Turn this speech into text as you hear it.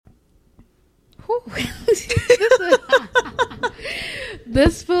Whew.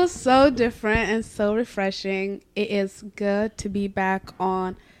 This feels so different and so refreshing. It is good to be back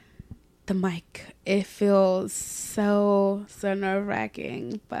on the mic. It feels so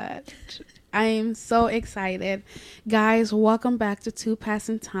nerve-wracking, but I am so excited. Guys, welcome back to Two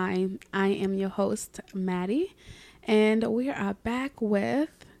Passing Time. I am your host, Maddie, and we are back with...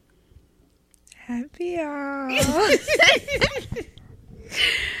 Happy y'all.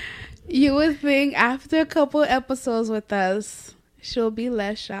 You would think after a couple episodes with us, she'll be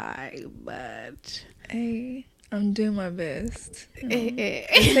less shy, but... Hey, I'm doing my best. It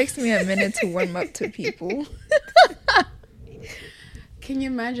takes me a minute to warm up to people. Can you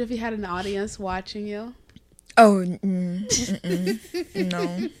imagine if you had an audience watching you? Oh, no.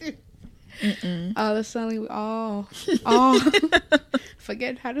 All of a sudden, we all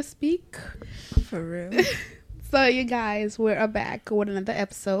forget how to speak. For real. So, you guys, we're back with another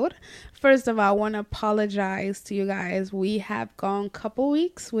episode. First of all, I want to apologize to you guys. We have gone a couple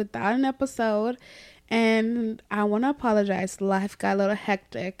weeks without an episode, and I want to apologize. Life got a little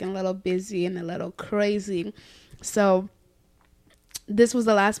hectic and a little busy and a little crazy. So, this was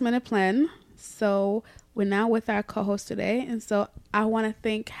the last minute plan. So, we're now with our co-host today, and so I want to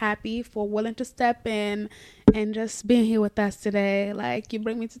thank Happy for willing to step in and just being here with us today. Like, you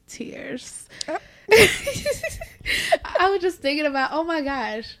bring me to tears. I was just thinking about, oh my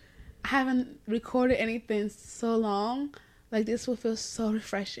gosh, I haven't recorded anything so long. Like, this will feel so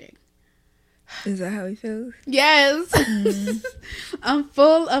refreshing. Is that how it feels? Yes. I'm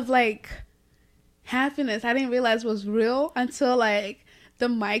full of like happiness. I didn't realize it was real until like the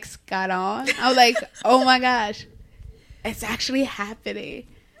mics got on. I was like, oh my gosh, it's actually happening.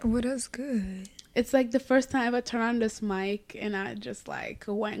 Well, that's good. It's like the first time I turned on this mic and I just like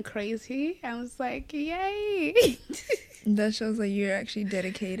went crazy. I was like, yay. That shows that you're actually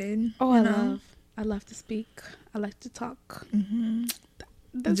dedicated. Oh, I love to speak. I like to talk. Mm-hmm.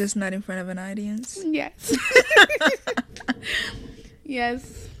 Just not in front of an audience. Yes.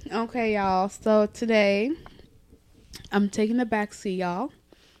 Yes. Okay, y'all. So today I'm taking the backseat, y'all.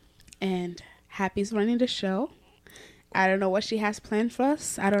 And Happy's running the show. I don't know what she has planned for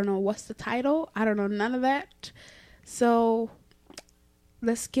us. I don't know what's the title. I don't know none of that. So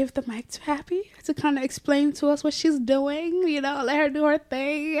let's give the mic to Happy to kind of explain to us what she's doing. You know, let her do her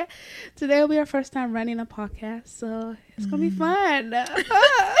thing. Today will be our first time running a podcast, so it's going to be fun.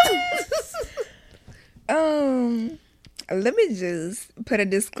 Let me just put a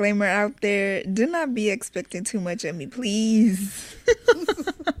disclaimer out there. Do not be expecting too much of me, please.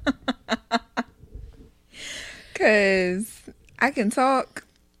 Because I can talk,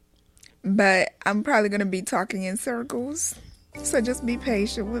 but I'm probably going to be talking in circles. So just be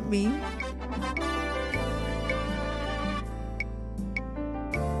patient with me.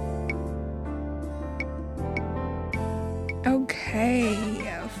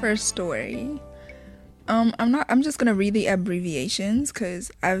 Okay, first story. I'm just going to read the abbreviations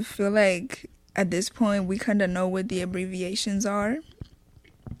because I feel like at this point we kind of know what the abbreviations are.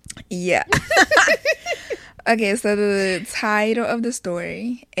 Yeah. Okay, so the title of the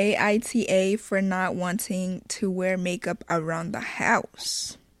story, AITA for not wanting to wear makeup around the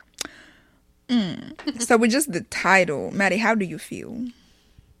house. So with just the title, Maddie, how do you feel?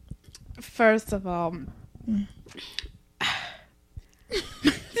 First of all,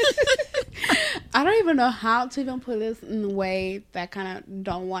 I don't even know how to even put this in a way that kind of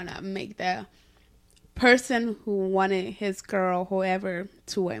don't want to make the person who wanted his girl, whoever,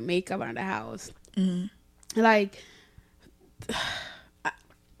 to wear makeup around the house. Mm-hmm. Like,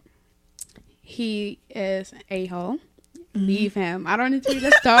 he is an a-hole. Leave him. I don't need to read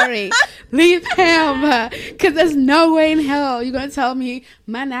the story. Leave him. Because there's no way in hell you're going to tell me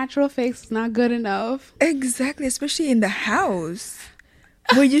my natural face is not good enough. Exactly, especially in the house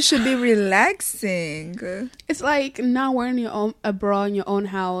where you should be relaxing. It's like not wearing a bra in your own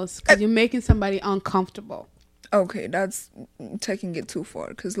house because you're making somebody uncomfortable. Okay, that's taking it too far.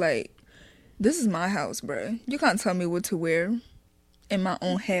 Because, like, this is my house, bro. You can't tell me what to wear in my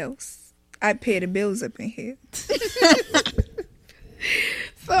own house. I pay the bills up in here.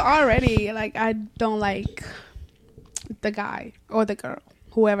 So already, like, I don't like the guy or the girl,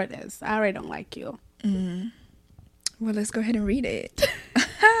 whoever it is. I already don't like you. Well, let's go ahead and read it.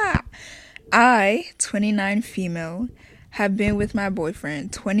 I, 29 female, have been with my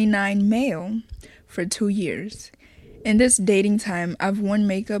boyfriend, 29 male, for 2 years. In this dating time, I've worn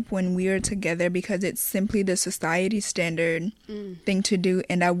makeup when we are together because it's simply the society standard thing to do,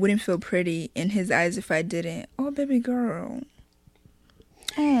 and I wouldn't feel pretty in his eyes if I didn't. Oh, baby girl.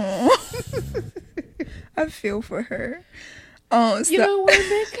 Oh, I feel for her. So, you don't wear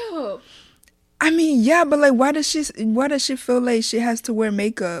makeup. I mean, yeah, but like, why does she feel like she has to wear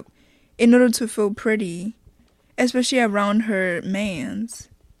makeup in order to feel pretty, especially around her man's?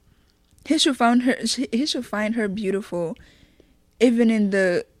 He should find her. He should find her beautiful, even in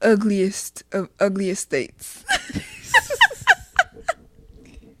the ugliest of ugliest states.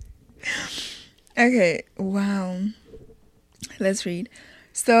 Okay, wow. Let's read.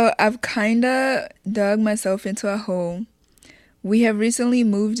 So I've kinda dug myself into a hole. We have recently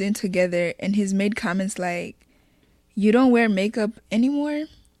moved in together, and he's made comments like, "You don't wear makeup anymore?"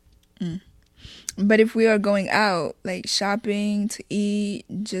 But if we are going out, like shopping, to eat,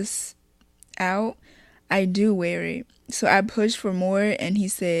 just out, I do wear it. So I pushed for more, and he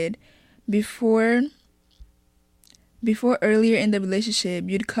said, before earlier in the relationship,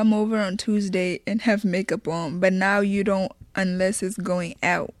 you'd come over on Tuesday and have makeup on, but now you don't unless it's going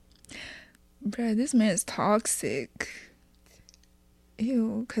out. Bruh, this man is toxic.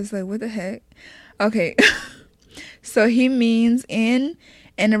 Ew, cause like, what the heck? Okay. So he means in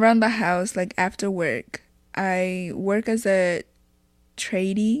and around the house, like after work. I work as a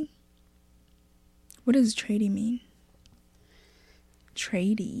tradie. What does tradie mean?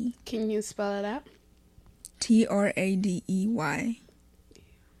 Tradie. Can you spell it out? Tradey.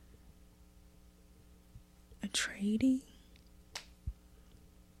 A tradie?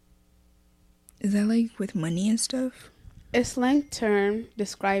 Is that like with money and stuff? A slang term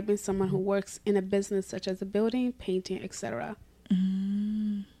describing someone who works in a business such as a building, painting, etc.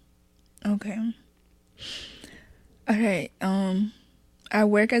 Okay. Alright, I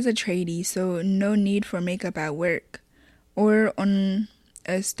work as a tradie, so no need for makeup at work. Or on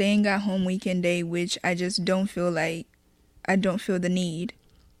a staying at home weekend day, which I just don't feel like, I don't feel the need.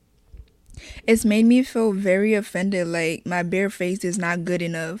 It's made me feel very offended, like my bare face is not good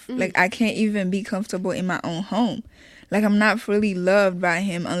enough. Like I can't even be comfortable in my own home. Like I'm not fully loved by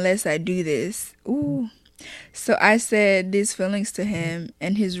him unless I do this. Ooh. So I said these feelings to him,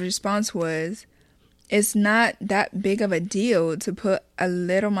 and his response was, it's not that big of a deal to put a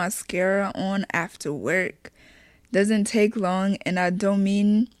little mascara on after work. Doesn't take long, and I don't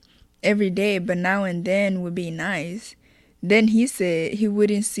mean every day, but now and then would be nice. Then he said he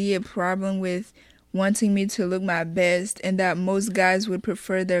wouldn't see a problem with wanting me to look my best, and that most guys would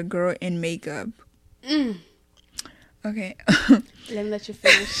prefer their girl in makeup. Okay. Let me let you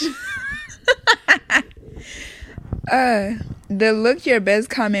finish. The look your best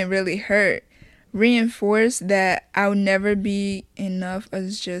comment really hurt. Reinforced that I'll never be enough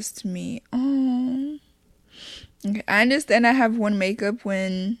as just me. Oh. Okay. I understand I have worn makeup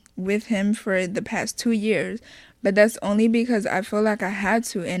when with him for the past 2 years, but that's only because I feel like I had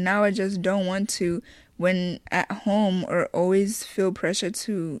to, and now I just don't want to when at home, or always feel pressure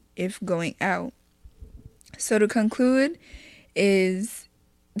to if going out. So to conclude, is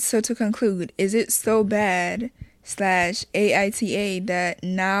it so bad /AITA that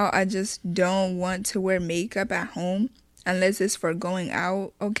now I just don't want to wear makeup at home unless it's for going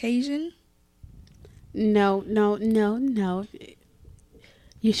out occasion? No.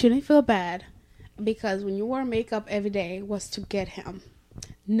 You shouldn't feel bad, because when you wear makeup every day was to get him.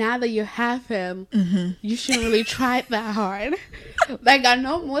 Now that you have him, you shouldn't really try it that hard. Like, I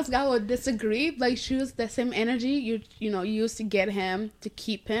know most guys would disagree. Like, choose the same energy you used to get him, to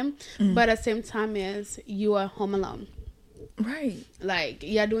keep him. But at the same time is you are home alone. Right. Like,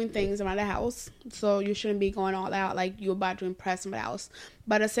 you're doing things around the house, so you shouldn't be going all out like you're about to impress somebody else.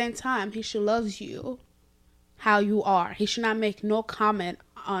 But at the same time, he should love you how you are. He should not make no comment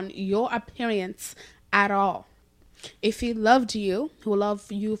on your appearance at all. If he loved you, he will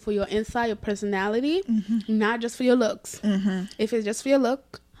love you for your inside, your personality, not just for your looks. If it's just for your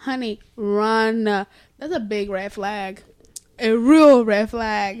look, honey, run. That's a big red flag. A real red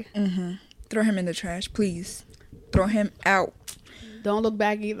flag. Throw him in the trash, please. Throw him out. Don't look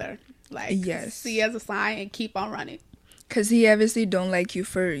back either. Like, yes. See as a sign and keep on running. Because he obviously don't like you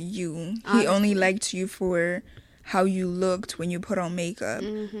for you. Honestly. He only liked you for how you looked when you put on makeup.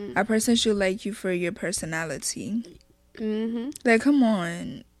 A person should like you for your personality. Like, come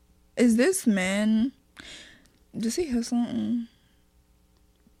on. Is this man... Does he have something?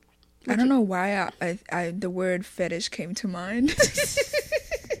 I don't know why I the word fetish came to mind.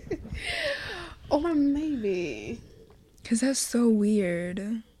 Or maybe. Because that's so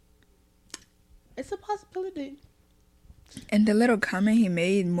weird. It's a possibility. And the little comment he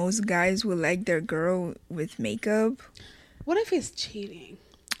made, most guys would like their girl with makeup. What if he's cheating?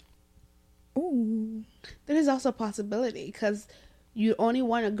 Ooh. That is also a possibility, because you only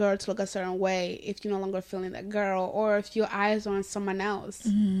want a girl to look a certain way if you're no longer feeling that girl, or if your eyes are on someone else.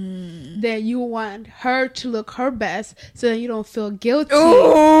 Then you want her to look her best so that you don't feel guilty.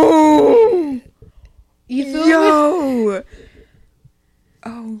 Ooh. You feel me? Yo.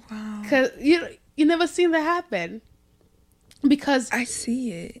 Oh wow. Cause you never seen that happen. Because I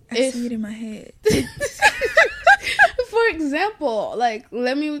see it. I see it in my head. For example, like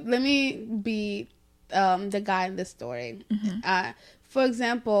let me be the guy in this story. For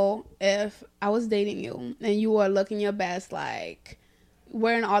example, if I was dating you and you were looking your best, like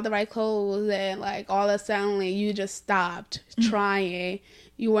wearing all the right clothes, and like all of a sudden you just stopped trying,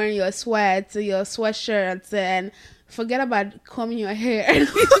 you wearing your sweats, your sweatshirts, and forget about combing your hair. I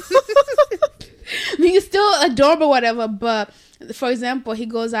mean, you're still adorable, whatever, but for example, I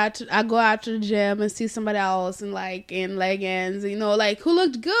go out to the gym and see somebody else in leggings, like who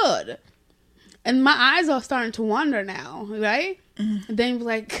looked good, and my eyes are starting to wander now, right? And then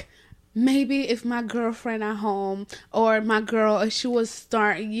like, maybe if my girlfriend at home or my girl, if she was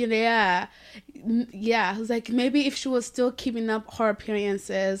starting, it was like maybe if she was still keeping up her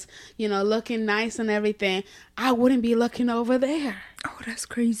appearances, looking nice and everything, I wouldn't be looking over there. Oh, that's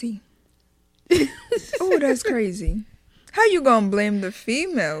crazy. Oh, that's crazy. How you gonna blame the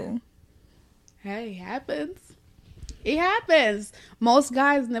female? Hey, it happens. Most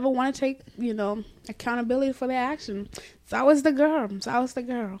guys never want to take, accountability for their action. It's always the girl.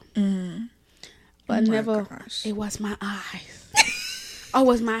 But never, gosh. It was my eyes. It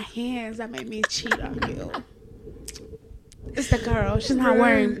was my hands that made me cheat on you. It's the girl. She's not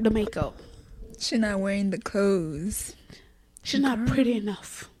wearing the makeup. She's not wearing the clothes. She's not pretty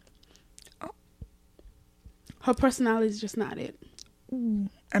enough. Her personality is just not it.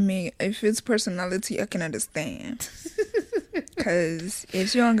 I mean, if it's personality, I can understand. Because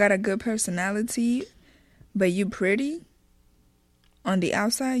if you don't got a good personality, but you pretty, on the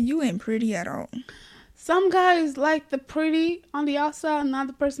outside, you ain't pretty at all. Some guys like the pretty on the outside, not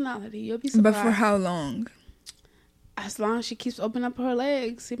the personality. You'll be surprised. But for how long? As long as she keeps opening up her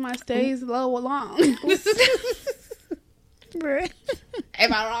legs, she might stay low or long.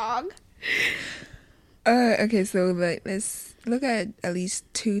 Am I wrong? Okay, so let's look at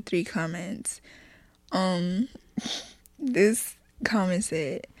least 2-3 comments. This comment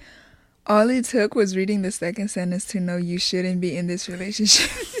said, all it took was reading the second sentence to know you shouldn't be in this relationship.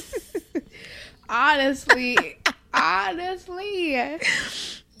 Honestly. Oh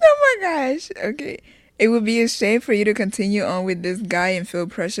my gosh. Okay. It would be a shame for you to continue on with this guy and feel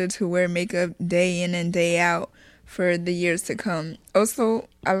pressure to wear makeup day in and day out for the years to come. Also,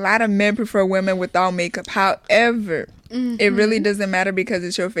 a lot of men prefer women without makeup. However, it really doesn't matter because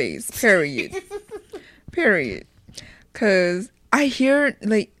it's your face. Period. Because I hear,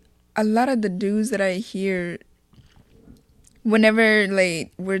 like, a lot of the dudes that I hear whenever,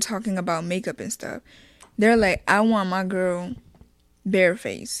 like, we're talking about makeup and stuff, they're like, I want my girl bare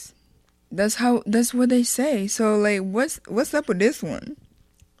face. That's what they say. So, like, what's up with this one?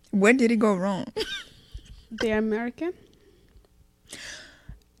 Where did it go wrong? They're American?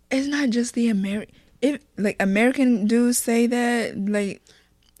 It's not just the American dudes say that, like,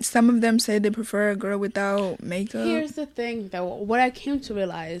 some of them say they prefer a girl without makeup. Here's the thing, though. What I came to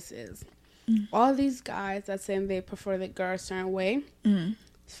realize is all these guys that say they prefer the girl a certain way.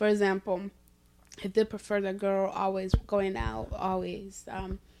 For example, if they prefer the girl always going out, always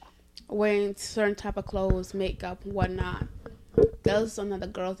wearing certain type of clothes, makeup, whatnot, those are not the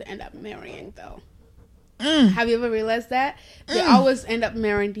girls that end up marrying, though. Have you ever realized that? They always end up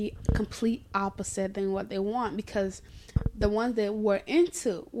marrying the complete opposite than what they want, because the ones they were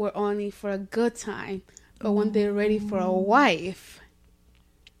into were only for a good time, but when they're ready for a wife,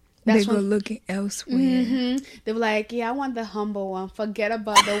 they go looking elsewhere. They're like, yeah, I want the humble one. Forget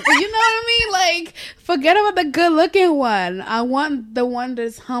about the, you know what I mean? Like, forget about the good looking one. I want the one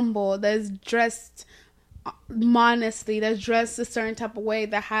that's humble, that's dressed modestly, that's dressed a certain type of way,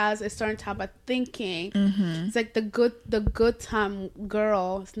 that has a certain type of thinking. It's like the good time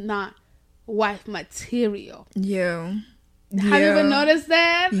girl is not wife material. Have you ever noticed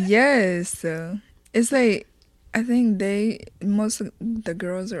that? Yes. It's like, I think most of the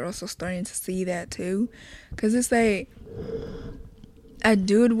girls are also starting to see that too, because it's like a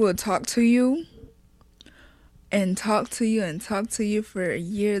dude will talk to you and talk to you and talk to you for a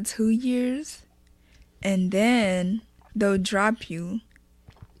year, 2 years, and then they'll drop you,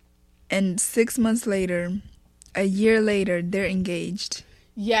 and 6 months later, a year later, they're engaged.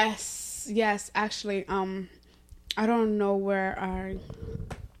 Yes, actually, I don't know where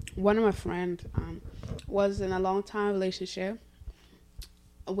one of my friends was in a long time relationship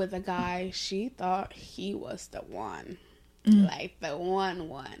with a guy. She thought he was the one, like the one.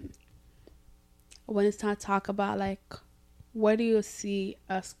 When it's time to talk about, like, where do you see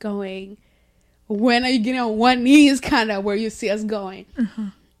us going? When are you getting on one knee is kind of where you see us going.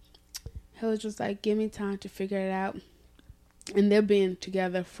 he was just like, give me time to figure it out. And they've been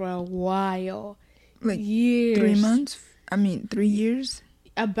together for a while. Like years. 3 months? 3 years?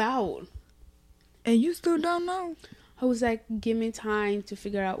 About. And you still don't know? I was like, give me time to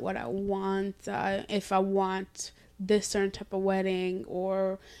figure out what I want. If I want this certain type of wedding,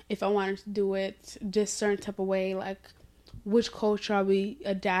 or if I wanted to do it this certain type of way, like which culture are we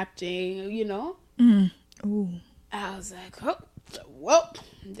adapting, you know? Ooh. I was like, oh, well,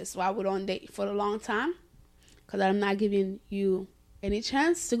 this is why we don't date for a long time. Because I'm not giving you any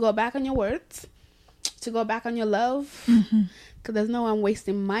chance to go back on your words, to go back on your love. Because there's no one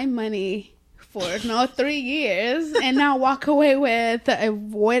wasting my money for 3 years and now walk away with a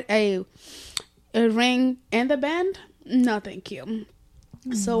ring and the band. No, thank you.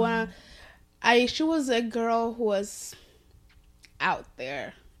 So she was a girl who was out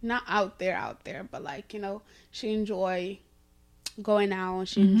there, not out there, but like, you know, she enjoy going out.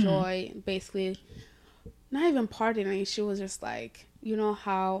 She enjoy basically not even partying. She was just like, you know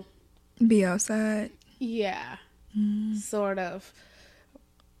how be outside. Yeah, sort of.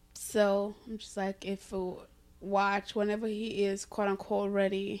 So I'm just like, if we watch whenever he is quote unquote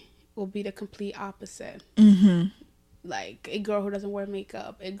ready, will be the complete opposite. Like a girl who doesn't wear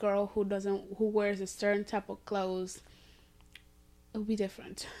makeup, a girl who wears a certain type of clothes, it'll be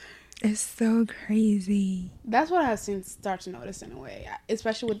different. It's so crazy. That's what I've seen start to notice in a way,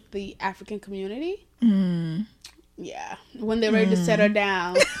 especially with the African community. Yeah, when they're ready to settle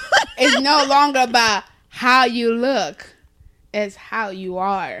down, it's no longer about how you look. It's how you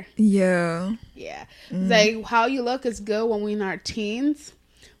are. Yeah. It's like how you look is good when we're in our teens,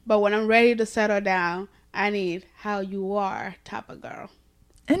 but when I'm ready to settle down, I need how you are type of girl.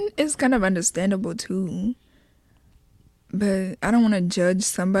 And it's kind of understandable too. But I don't want to judge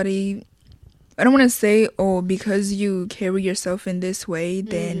somebody. I don't want to say, oh, because you carry yourself in this way,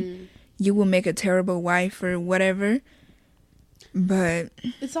 then you will make a terrible wife or whatever. But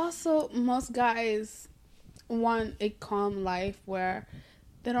it's also, most guys want a calm life where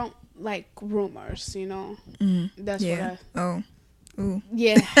they don't like rumors, you know? That's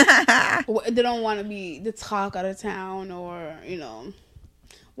what they don't want to be the talk out of town, or, you know,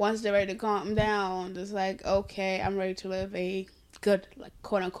 once they're ready to calm down, it's like, okay, I'm ready to live a good, like,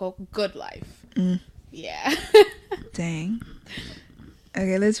 quote unquote, good life. Yeah. Dang.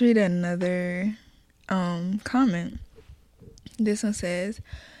 Okay, let's read another comment. This one says,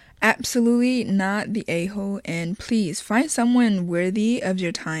 absolutely not the a-hole, and please find someone worthy of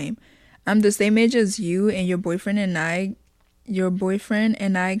your time. I'm the same age as you, and your boyfriend and I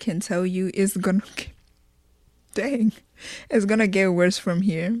can tell you it's gonna get worse from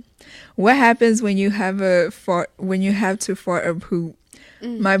here. What happens when you have to fart or poop?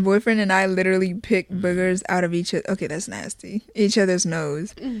 My boyfriend and I literally pick boogers out of each other's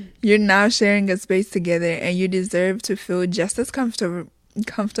nose. You're now sharing a space together, and you deserve to feel just as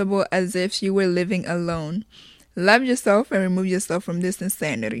comfortable as if you were living alone. Love yourself and remove yourself from this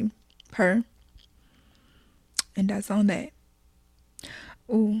insanity. And that's on that.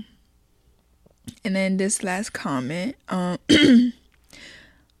 Ooh. And then this last comment, oh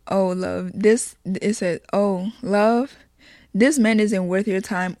love, it says, oh love, this man isn't worth your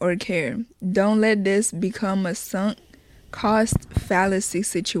time or care. Don't let this become a sunk cost fallacy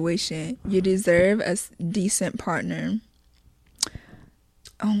situation. You deserve a decent partner.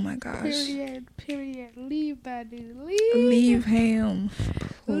 Oh my gosh. Period. Leave that dude. Leave him.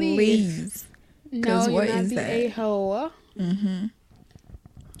 Please. No, you're not the a-hole.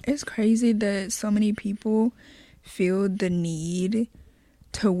 It's crazy that so many people feel the need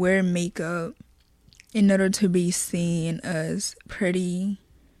to wear makeup in order to be seen as pretty,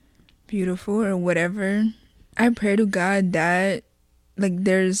 beautiful, or whatever. I pray to God that, like,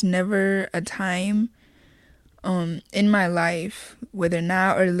 there's never a time in my life, whether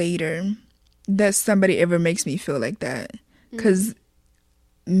now or later, that somebody ever makes me feel like that. Because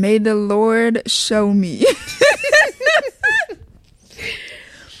may the Lord show me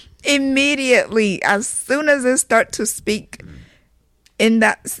immediately, as soon as I start to speak in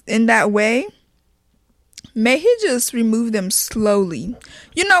that way, may he just remove them slowly.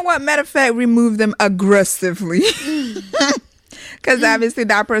 You know what? Matter of fact, remove them aggressively. Because obviously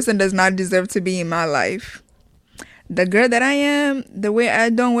that person does not deserve to be in my life. The girl that I am, the way I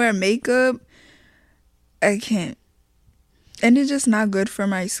don't wear makeup, I can't. And it's just not good for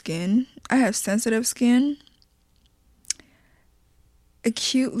my skin. I have sensitive skin. A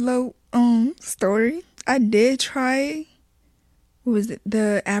cute little story. I did try, what was it?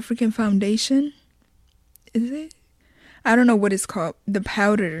 The African foundation. Is it? I don't know what it's called. The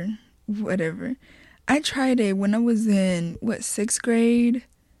powder, whatever. I tried it when I was in, 6th grade?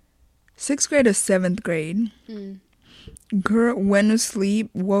 6th grade or 7th grade. Girl, went to sleep,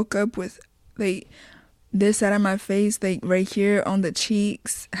 woke up with like this side of my face, like right here on the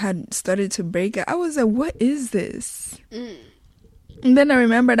cheeks, had started to break out. I was like, what is this? And then I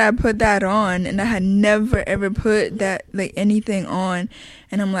remembered I put that on, and I had never ever put that, like, anything on.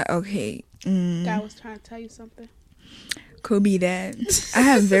 And I'm like, okay. God was trying to tell you something. Could be that. I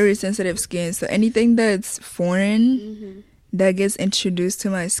have very sensitive skin, so anything that's foreign that gets introduced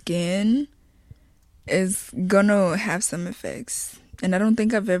to my skin is gonna have some effects. And I don't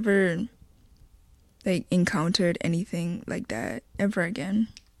think I've ever, like, encountered anything like that ever again.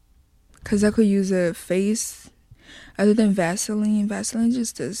 Because I could use a face other than Vaseline. Vaseline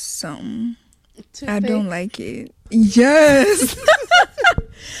just does something. I don't like it. Yes.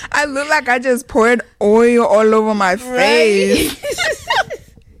 I look like I just poured oil all over my face.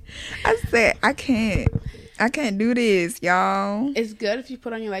 I said, I can't do this, y'all. It's good if you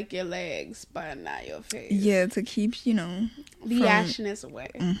put on your legs, but not your face. Yeah, to keep, the ashiness away.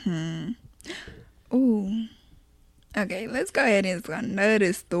 Ooh. Okay, let's go ahead and start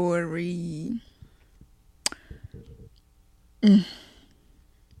another story.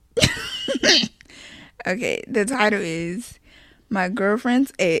 Okay, the title is My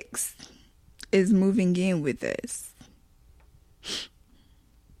Girlfriend's Ex is Moving In With Us.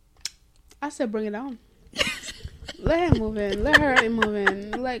 I said bring it on. Let him move in. Let her move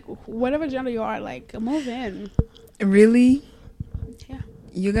in. Like, whatever gender you are, like, move in. Really? Yeah.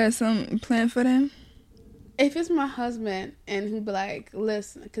 You got something planned for them? If it's my husband and he'd be like,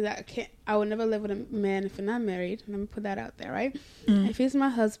 listen, because I would never live with a man if you're not married. Let me put that out there, right? If he's my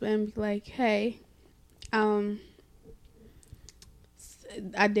husband, be like, hey, I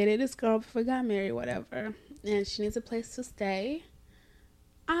dated this girl before I got married, whatever, and she needs a place to stay.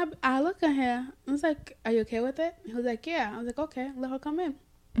 I look at her. I was like, are you okay with it? He was like, yeah. I was like, okay, let her come in.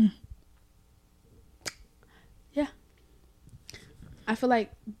 Yeah. I feel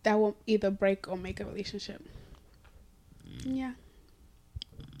like that will either break or make a relationship. Yeah.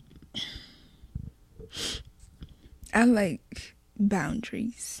 I like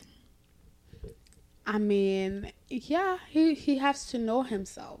boundaries. I mean, yeah, he has to know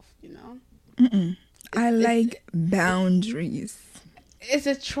himself, I like boundaries. It's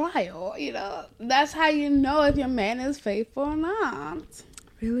a trial, That's how you know if your man is faithful or not.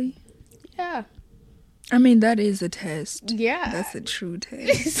 Really? Yeah. I mean, that is a test. Yeah. That's a true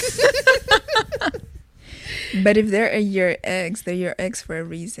test. But if they're your ex, they're your ex for a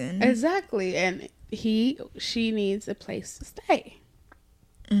reason. Exactly. And she needs a place to stay.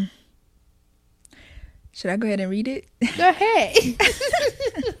 Should I go ahead and read it? Go ahead.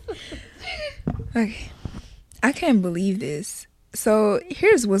 Okay. I can't believe this. So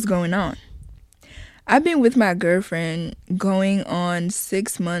here's what's going on. I've been with my girlfriend going on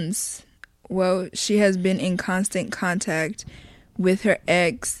 6 months. Well, she has been in constant contact with her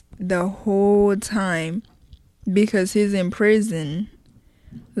ex the whole time because he's in prison.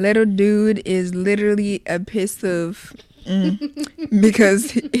 Little dude is literally a piece of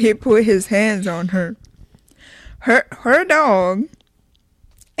because he put his hands on her. Her dog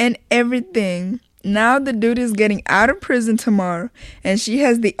and everything. Now the dude is getting out of prison tomorrow, and she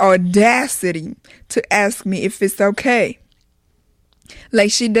has the audacity to ask me if it's okay.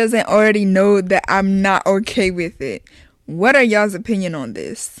 Like she doesn't already know that I'm not okay with it. What are y'all's opinion on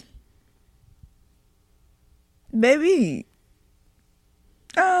this? Baby.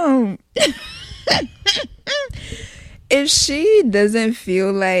 Oh. If she doesn't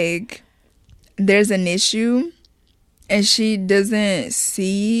feel like there's an issue, and she doesn't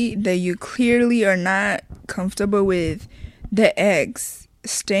see that you clearly are not comfortable with the ex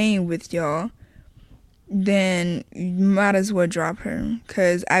staying with y'all, then you might as well drop her.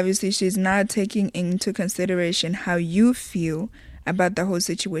 Because obviously she's not taking into consideration how you feel about the whole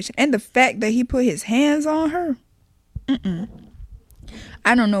situation. And the fact that he put his hands on her.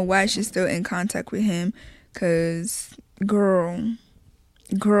 I don't know why she's still in contact with him. Because, girl,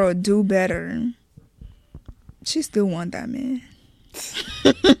 do better. She still want that man.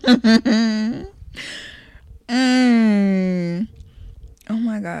 Oh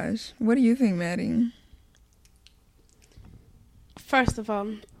my gosh. What do you think, Maddie? First of all,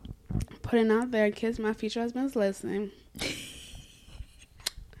 putting out there in case my future husband's listening.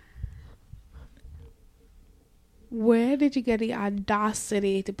 Where did you get the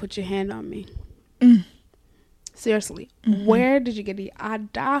audacity to put your hand on me? Seriously. Where did you get the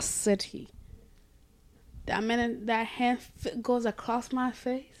audacity? That minute that hand goes across my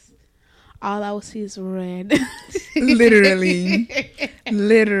face, all I will see is red. Literally.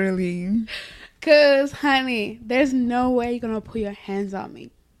 Because, honey, there's no way you're going to put your hands on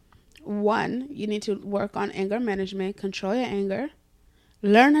me. One, you need to work on anger management, control your anger,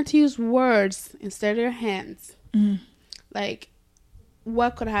 learn how to use words instead of your hands. Like,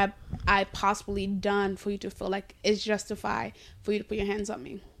 what could have I possibly done for you to feel like it's justified for you to put your hands on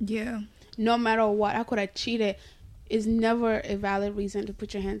me? Yeah. No matter what, I could have cheated. Is never a valid reason to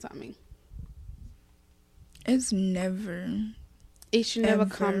put your hands on me. It's never. It should never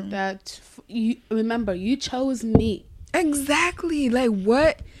come that you remember you chose me. Exactly. Like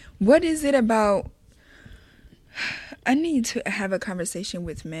what is it about? I need to have a conversation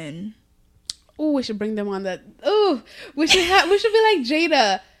with men. Oh, we should bring them on that. Oh, we should be like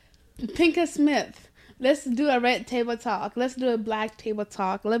Jada Pinkett Smith. Let's do a red table talk. Let's do a black table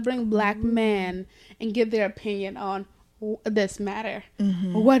talk. Let's bring black men and give their opinion on this matter.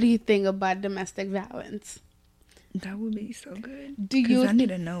 What do you think about domestic violence? That would be so good. I need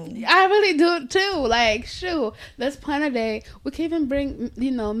to know. I really do too. Like, shoot, let's plan a day. We can even bring,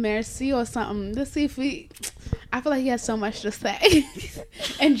 Mercy or something. Let's see if I feel like he has so much to say.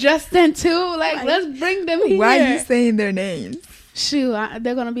 And Justin too. Like, let's bring them here. Why are you saying their names? Shoot,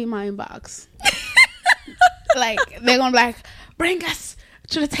 they're gonna be in my inbox. Like, they're gonna be like, bring us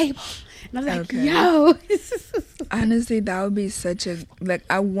to the table. And I was like, yo. Honestly, that would be such a, like,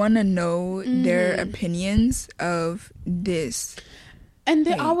 I want to know their opinions of this. And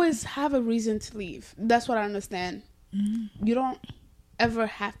they always have a reason to leave. That's what I understand. You don't ever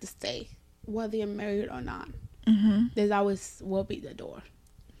have to stay, whether you're married or not. There's always will be the door.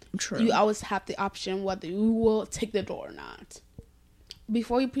 True. You always have the option whether you will take the door or not.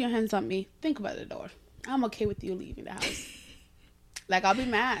 Before you put your hands on me, think about the door. I'm okay with you leaving the house. Like, I'll be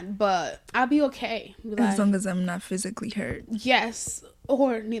mad, but I'll be okay. As long as I'm not physically hurt. Yes,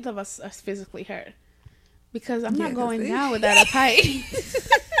 or neither of us are physically hurt. Because I'm not going down without a fight.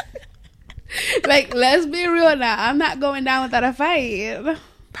 Like, let's be real now. I'm not going down without a fight.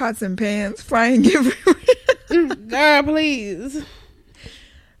 Pots and pans flying everywhere. Girl, please.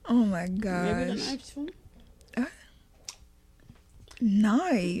 Oh my gosh. Maybe the knives too?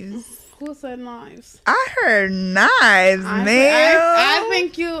 Knives? Who said knives? I heard knives, man. I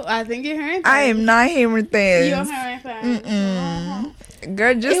think you're hearing things. I am not hearing things. You're hearing things.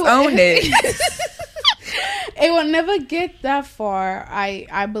 Girl, just own it. It will never get that far.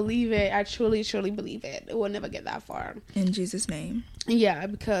 I believe it. I truly, truly believe it. It will never get that far. In Jesus' name. Yeah,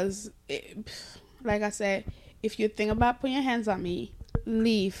 because, like I said, if you think about putting your hands on me,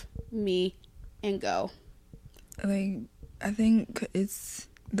 leave me and go. Like, I think it's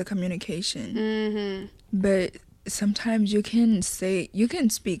the communication. But sometimes you can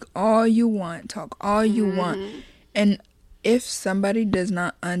speak all you want, talk all you want, and if somebody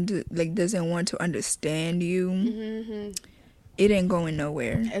doesn't want to understand you, it ain't going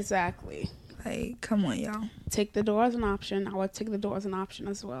nowhere. Exactly. Like, come on, y'all. Take the door as an option. I would take the door as an option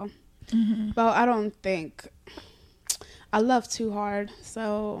as well. But I don't think I love too hard,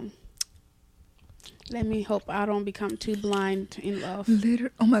 so let me hope I don't become too blind in love.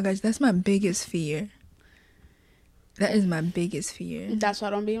 Oh my gosh, that's my biggest fear. That is my biggest fear. That's why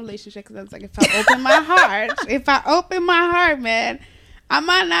I don't be in a relationship, because it's like, if I open my heart, man, I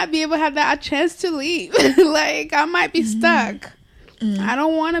might not be able to have that chance to leave. Like, I might be stuck. I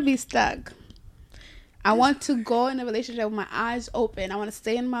don't want to be stuck. I want to go in a relationship with my eyes open. I want to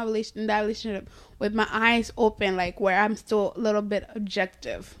stay in that relationship with my eyes open, like, where I'm still a little bit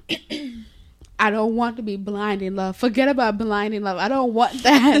objective. I don't want to be blind in love. Forget about blind in love. I don't want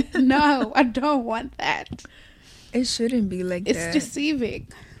that. No, I don't want that. It shouldn't be like that. It's deceiving.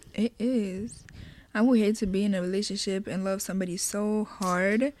 It is. I would hate to be in a relationship and love somebody so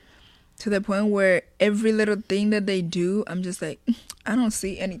hard to the point where every little thing that they do, I'm just like, I don't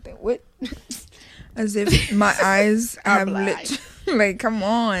see anything. What? As if my eyes have lit. Like, come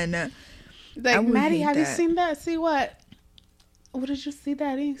on. Like, Maddie, have you seen that? See what? What did you see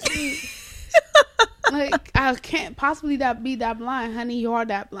that? You see? Like, I can't possibly be that blind. Honey, you are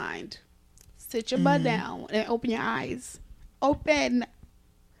that blind. Sit your butt down and open your eyes. Open.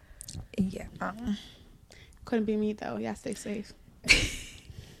 Yeah. Couldn't be me, though. Yeah, stay safe.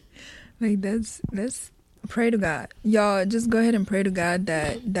 Like, that's pray to God. Y'all, just go ahead and pray to God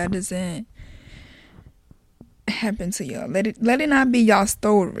that doesn't happen to y'all. Let it not be y'all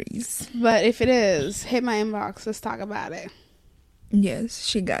stories. But if it is, hit my inbox. Let's talk about it. Yes,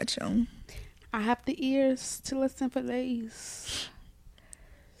 she got you. I have the ears to listen for these.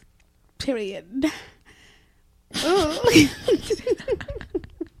 Period.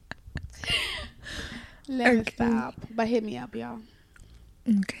 Let me stop. But hit me up, y'all.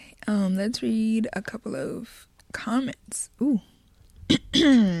 Okay. Let's read a couple of comments. Ooh.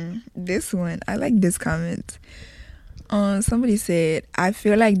 This one. I like this comment. Somebody said, I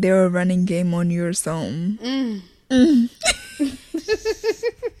feel like they were running game on your song. Mm.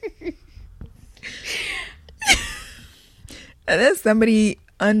 And then somebody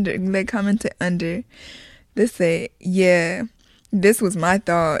commented under. They say, yeah, this was my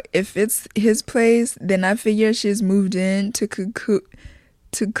thought. If it's his place, then I figure she's moved in to cuckoo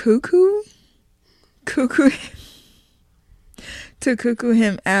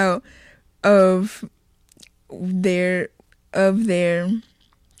him out of there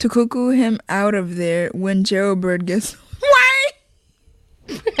to cuckoo him out of there when Jailbird gets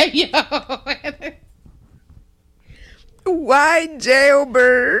why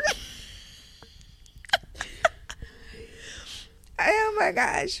Jailbird? Oh my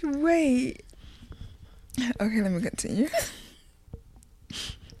gosh, wait. Okay, let me continue.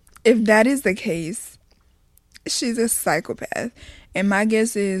 If that is the case, she's a psychopath. And my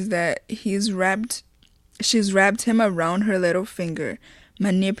guess is that she's wrapped him around her little finger,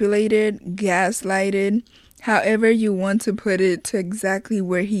 manipulated, gaslighted, however you want to put it, to exactly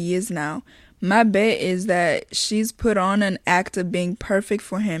where he is now. My bet is that she's put on an act of being perfect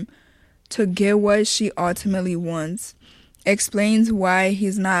for him to get what she ultimately wants. Explains why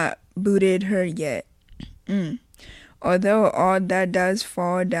he's not booted her yet. Although all that does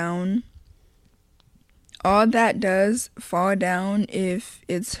fall down if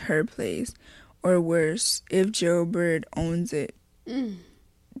it's her place, or worse, if Jailbird owns it.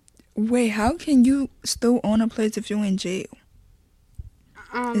 Wait, how can you still own a place if you're in jail?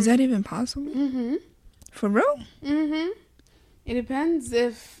 Is that even possible? For real? It depends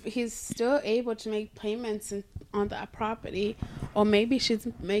if he's still able to make payments on that property, or maybe she's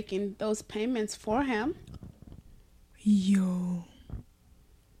making those payments for him. Yo.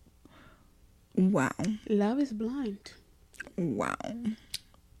 Wow. Love is blind. Wow.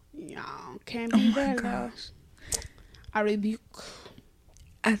 Y'all can't be there, love. I rebuke.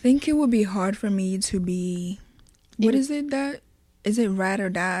 I think it would be hard for me to be, is it ride or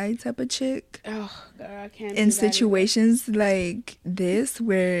die type of chick? Oh, God, I can't. In situations like this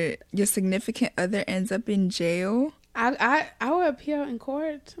where your significant other ends up in jail. I would appear in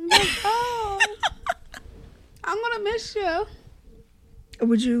court. I'm like, oh, I'm gonna miss you.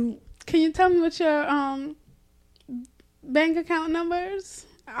 Would you? Can you tell me what your bank account numbers?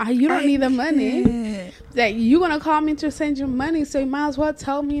 You don't need the money. Like, you gonna call me to send you money, so you might as well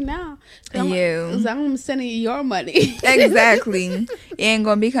tell me now. I'm sending you your money. Exactly. It ain't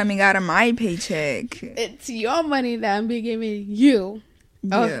gonna be coming out of my paycheck. It's your money that I'm be giving you.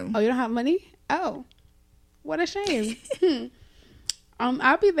 Yeah. Oh, you don't have money? Oh, what a shame.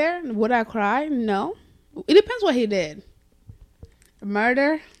 I'll be there. Would I cry? No. It depends what he did.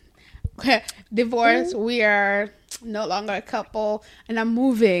 Murder, divorce. We are no longer a couple, and I'm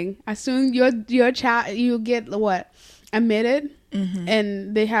moving. As soon your child, you get what, admitted,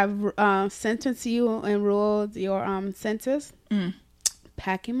 and they have sentenced you and ruled your sentence.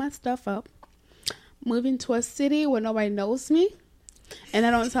 Packing my stuff up, moving to a city where nobody knows me, and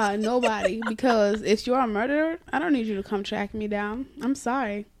I don't tell nobody, because if you're a murderer, I don't need you to come track me down. I'm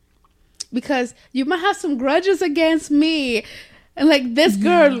sorry, because you might have some grudges against me. And like, this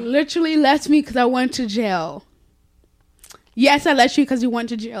girl literally left me because I went to jail. Yes, I left you because you went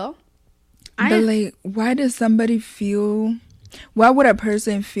to jail. But why would a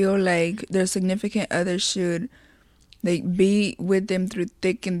person feel like their significant other should be with them through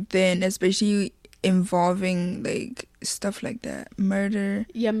thick and thin, especially involving stuff like that, murder?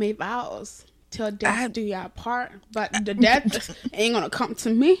 You made vows till death do you part, but the death ain't gonna come to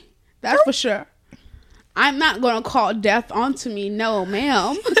me. That's for sure. I'm not gonna call death onto me. No,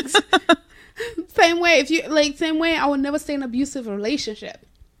 ma'am. Same way I would never stay in an abusive relationship.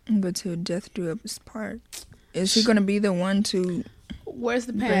 But till death do us part. Is she gonna be the one to? Where's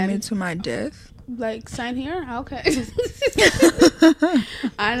the pen? Bring me to my death. Sign here? Okay.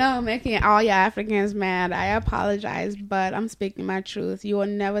 I know I'm making all your Africans mad. I apologize, but I'm speaking my truth. You will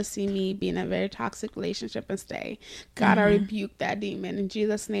never see me be in a very toxic relationship and stay. God, I rebuke that demon in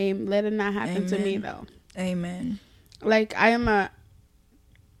Jesus' name. Let it not happen to me, though. Amen. I am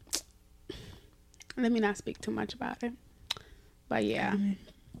let me not speak too much about it. But yeah. Amen.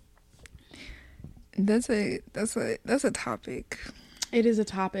 That's a topic. It is a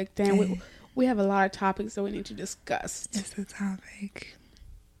topic. Damn, we have a lot of topics that we need to discuss. It's a topic.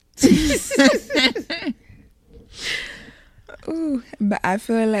 Ooh, but I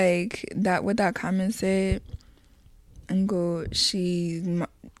feel like that what that comment said, she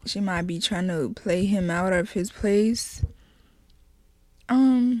might be trying to play him out of his place.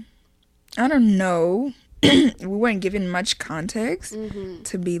 I don't know. We weren't given much context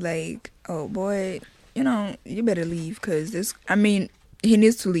to be like, oh boy, you better leave, because he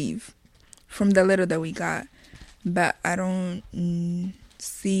needs to leave from the letter that we got. But I don't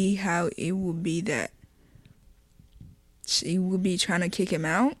see how it would be that she would be trying to kick him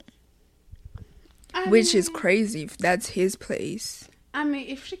out, which is crazy if that's his place. I mean,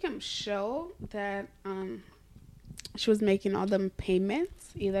 if she can show that she was making all them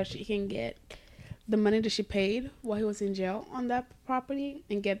payments, either she can get the money that she paid while he was in jail on that property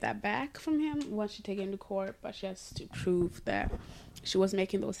and get that back from him once she take him to court, but she has to prove that she was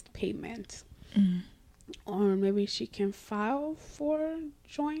making those payments. Or maybe she can file for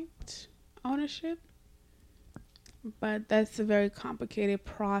joint ownership, but that's a very complicated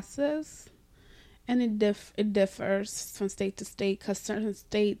process, and it differs from state to state, because certain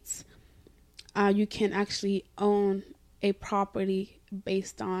states you can actually own a property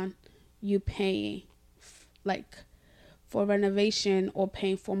based on you paying like for renovation or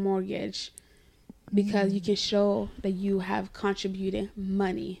paying for mortgage, because you can show that you have contributed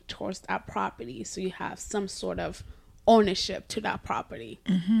money towards that property, so you have some sort of ownership to that property.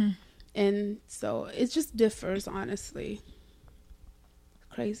 And so it just differs, honestly.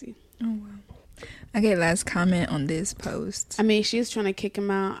 Crazy. Oh wow. Okay, last comment on this post. I mean, she's trying to kick him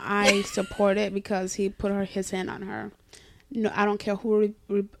out. I support it because he put his hand on her. No, I don't care who.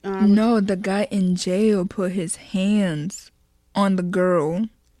 No, the guy in jail put his hands on the girl.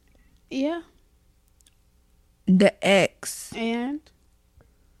 Yeah. The ex. And?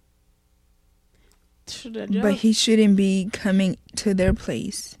 But he shouldn't be coming to their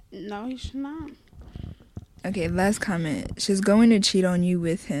place. No, he should not. Okay, last comment. She's going to cheat on you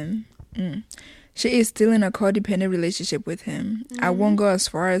with him. She is still in a codependent relationship with him. I won't go as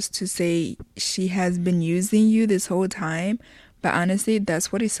far as to say she has been using you this whole time, but honestly,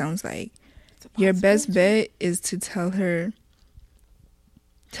 that's what it sounds like. Your best bet is to tell her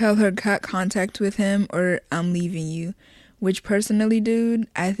cut contact with him or I'm leaving you, which personally, dude,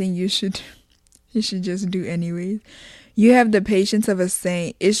 I think you should just do anyways. You have the patience of a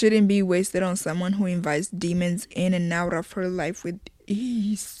saint. It shouldn't be wasted on someone who invites demons in and out of her life with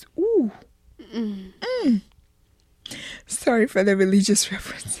ease. Ooh. Sorry for the religious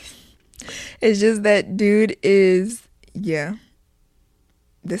references. It's just that dude is, yeah.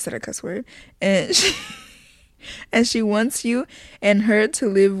 This is a cuss word. And she wants you and her to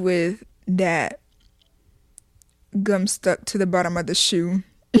live with that gum stuck to the bottom of the shoe.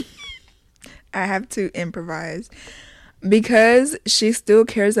 I have to improvise. Because she still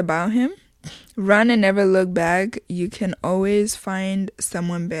cares about him. Run and never look back. You can always find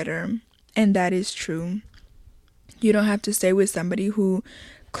someone better. And that is true. You don't have to stay with somebody who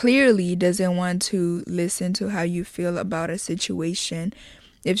clearly doesn't want to listen to how you feel about a situation.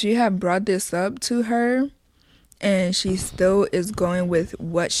 If you have brought this up to her and she still is going with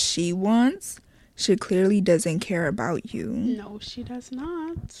what she wants, she clearly doesn't care about you. No, she does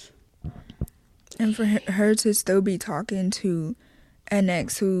not. And for her to still be talking to an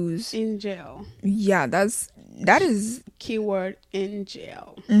ex who's in jail. Yeah, that is keyword, in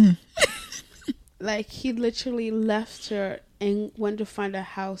jail. Like, he literally left her and went to find a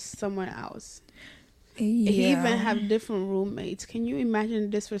house somewhere else. Yeah. He even have different roommates. Can you imagine the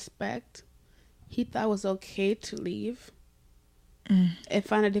disrespect? He thought it was okay to leave and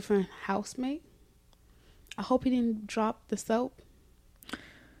find a different housemate. I hope he didn't drop the soap.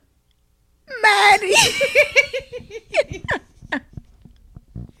 Maddie!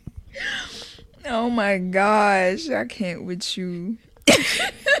 Oh my gosh, I can't with you.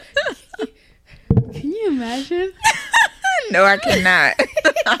 Can you imagine? No, I cannot.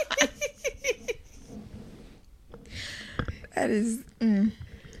 That is,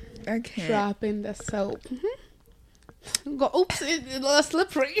 I can't. Dropping the soap. Go, oops, it's a little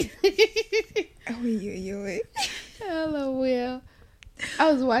slippery. Oh, yeah. LOL.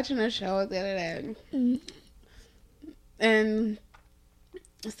 I was watching a show the other day. And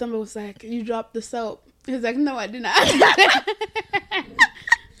somebody was like, you dropped the soap. He was like, no, I did not.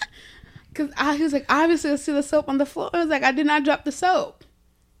 Because he was like, obviously I see the soap on the floor. I was like, I did not drop the soap.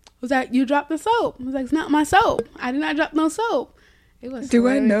 I was like, you dropped the soap. I was like, it's not my soap. I did not drop no soap. It was. Do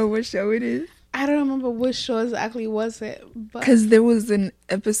hilarious. I know what show it is? I don't remember which show exactly was it. Because there was an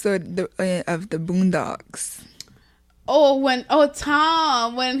episode of the Boondocks.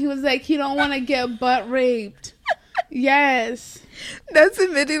 Tom, when he was like, he don't want to get butt raped. Yes. That's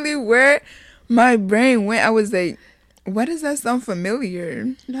immediately where my brain went. I was like, why does that sound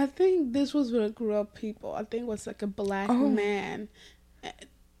familiar? I think this was where I grew up people. I think it was like a black man.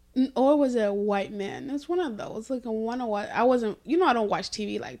 Or was it a white man? It's one of those. Like a one of what I wasn't, I don't watch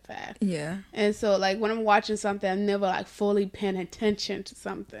TV like that. Yeah. And so like when I'm watching something, I'm never like fully paying attention to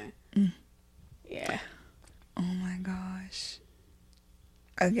something. Yeah. Oh my gosh.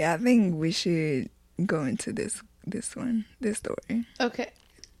 Okay, I think we should go into this story. Okay.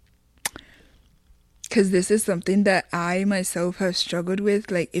 Because this is something that I myself have struggled with.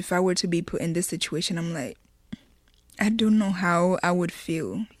 Like, if I were to be put in this situation, I'm like, I don't know how I would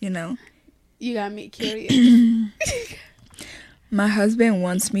feel, you know? You got me curious. My husband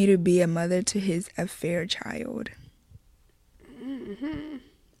wants me to be a mother to his affair child. Mm-hmm.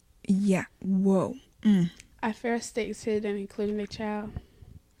 Yeah. Whoa. Affair states hidden, including the child.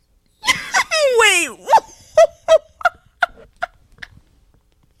 Wait.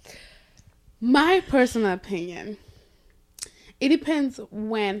 My personal opinion, it depends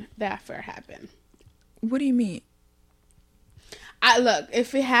when the affair happened. What do you mean? Look,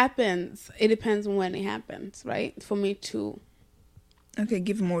 if it happens, it depends when it happens, right? For me too. Okay,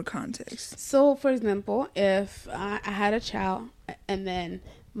 give more context. So, for example, if I had a child and then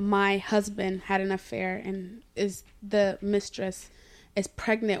my husband had an affair and the mistress is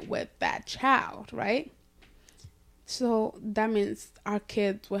pregnant with that child, right? So that means our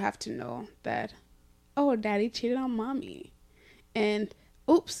kids will have to know that, oh, daddy cheated on mommy. And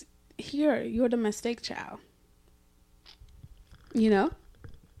oops, here, you're the mistake child. You know?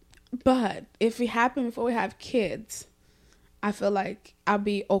 But if it happened before we have kids, I feel like I'll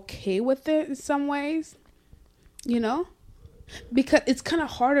be okay with it in some ways. You know? Because it's kind of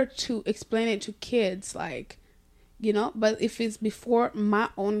harder to explain it to kids, like, you know? But if it's before my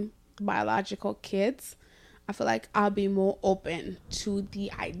own biological kids, I feel like I'll be more open to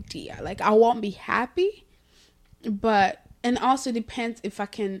the idea. Like, I won't be happy, but, and also depends if I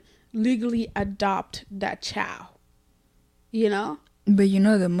can legally adopt that child, you know? But you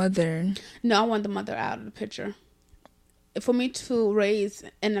know the mother. No, I want the mother out of the picture. For me to raise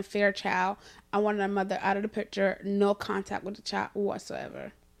an affair child, I want the mother out of the picture, no contact with the child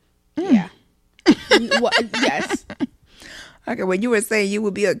whatsoever. Yeah. Yes. Okay, when you were saying you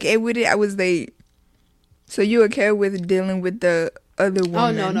would be okay with it, I was like, so you okay with dealing with the other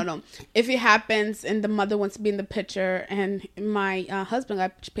woman? Oh, no. If it happens and the mother wants to be in the picture and my husband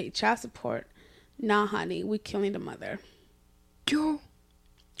got paid child support, nah, honey, we killing the mother. Yo.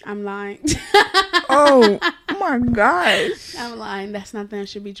 I'm lying. Oh my gosh. I'm lying. That's nothing I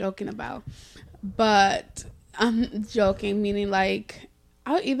should be joking about. But I'm joking, meaning like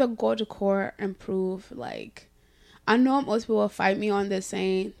I'll either go to court and prove, like, I know most people will fight me on this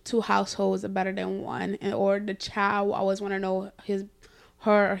saying 2 households are better than one, or the child will always want to know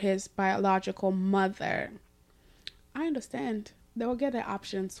her or his biological mother. I understand. They will get their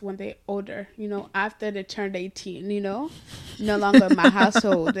options when they're older, you know, after they turned 18, you know, no longer in my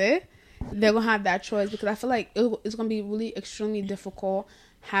household. They're going to have that choice, because I feel like it's going to be really extremely difficult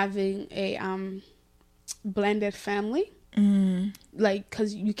having a blended family. Like,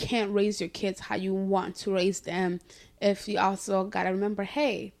 because you can't raise your kids how you want to raise them if you also got to remember,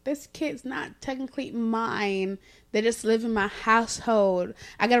 hey, this kid's not technically mine. They just live in my household.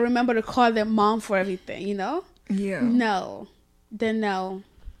 I got to remember to call them mom for everything, you know? Yeah. No. Then no.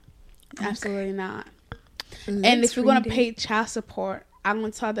 Absolutely not. Let's and if you're going to read pay child support, I'm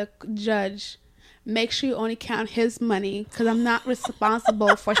going to tell the judge, make sure you only count his money, because I'm not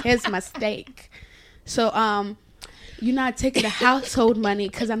responsible for his mistake. So, you're not taking the household money,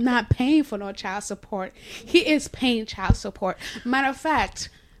 because I'm not paying for no child support. He is paying child support. Matter of fact,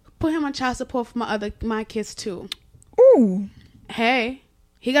 put him on child support for my kids too. Ooh. Hey,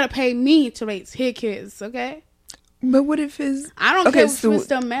 he got to pay me to raise his kids, okay? But what if I don't care if we're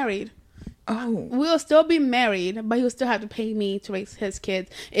still married. Oh. We'll still be married, but he'll still have to pay me to raise his kids.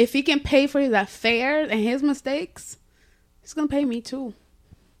 If he can pay for his affairs and his mistakes, he's going to pay me too.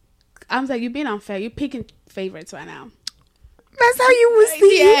 I'm like, you're being unfair. You're picking favorites right now. That's how you would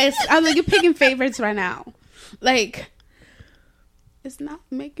see. Yes. I'm like, you're picking favorites right now. Like, it's not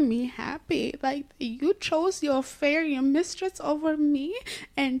making me happy. Like, you chose your affair, your mistress over me,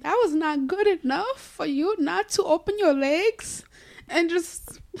 and that was not good enough for you not to open your legs and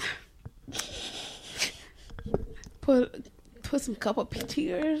just put some cup of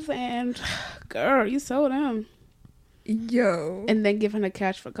tears and, girl, you sold him. Yo. And then give him the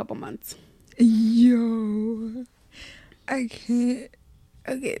cash for a couple months. Yo. I can't.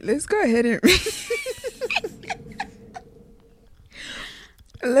 Okay, let's go ahead and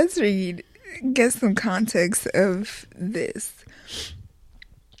let's get some context of this.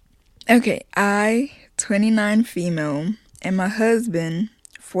 Okay, I, 29 female, and my husband,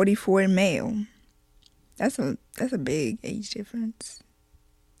 44 male. That's a big age difference.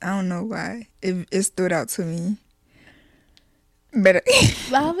 I don't know why. It stood out to me. But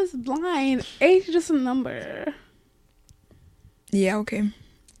love is blind. Age is just a number. Yeah, okay.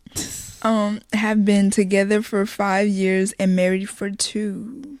 Have been together for 5 years and married for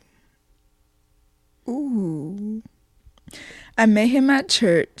 2. Ooh. I met him at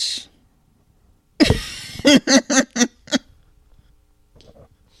church.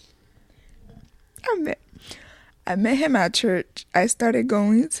 I met him at church. I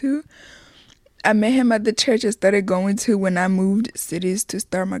met him at the church I started going to when I moved cities to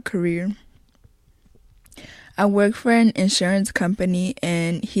start my career. I work for an insurance company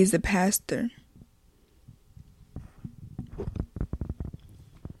and he's a pastor.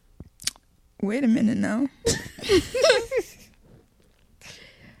 Wait a minute now.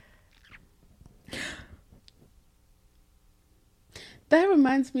 That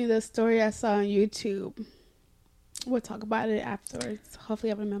reminds me of the story I saw on YouTube. We'll talk about it afterwards.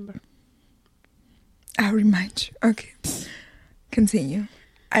 Hopefully I remember. I'll remind you. Okay. Continue.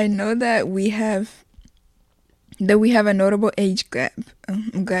 I know that we have a notable age gap.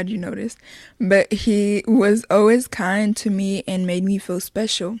 I'm glad you noticed. But he was always kind to me and made me feel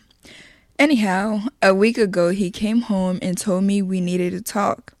special. Anyhow, a week ago he came home and told me we needed to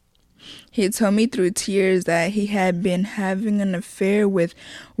talk. He told me through tears that he had been having an affair with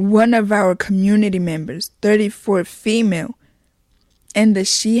one of our community members, 34 female, and that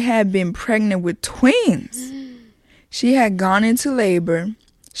she had been pregnant with twins. She had gone into labor.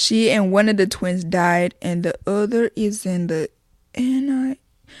 She and one of the twins died, and the other is in the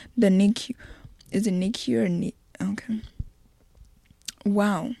NICU. Is it NICU or NICU? Okay.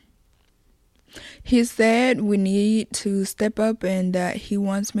 Wow. He said we need to step up and that he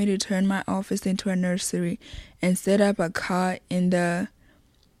wants me to turn my office into a nursery and set up a cot in the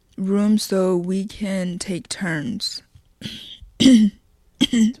room so we can take turns.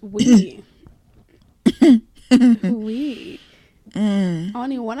 We.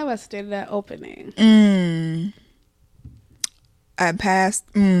 Only one of us did that opening. I passed.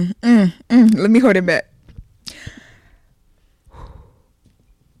 Let me hold it back.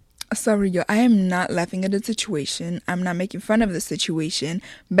 Sorry, yo. I am not laughing at the situation. I'm not making fun of the situation.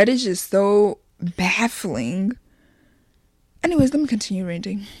 But it's just so baffling. Anyways, let me continue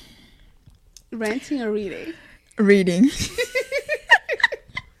ranting. Ranting or reading? Reading.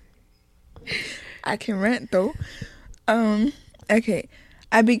 I can rant though. Okay.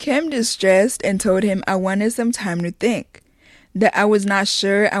 I became distressed and told him I wanted some time to think. That I was not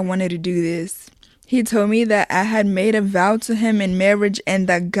sure I wanted to do this. He told me that I had made a vow to him in marriage and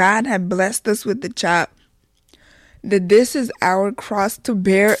that God had blessed us with the child. That this is our cross to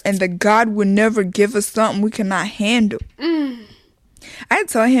bear and that God would never give us something we cannot handle. I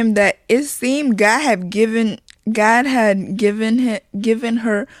told him that it seemed God had given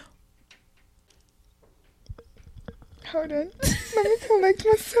her. Hold on. Let me collect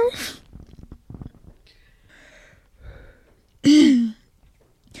myself.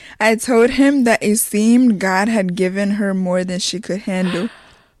 I told him that it seemed God had given her more than she could handle.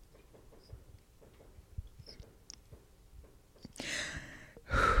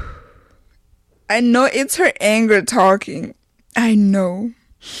 I know it's her anger talking. I know.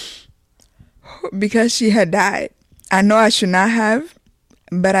 Because she had died. I know I should not have,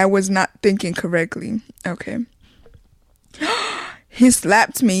 but I was not thinking correctly. Okay. He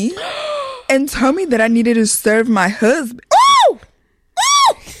slapped me and told me that I needed to serve my husband. Oh!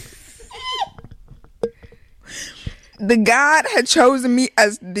 The God had chosen me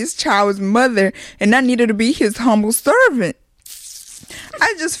as this child's mother, and I needed to be his humble servant.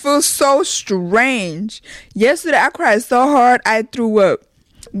 I just feel so strange. Yesterday, I cried so hard, I threw up.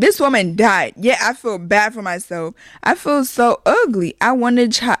 This woman died. Yeah, I feel bad for myself. I feel so ugly. I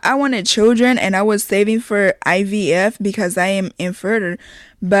wanted children, and I was saving for IVF because I am infertile.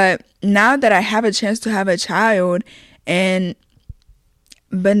 But now that I have a chance to have a child, and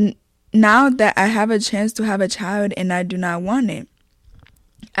I do not want it,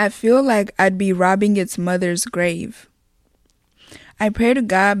 I feel like I'd be robbing its mother's grave. I pray to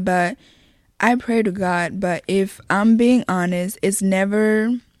God, but if I'm being honest, it's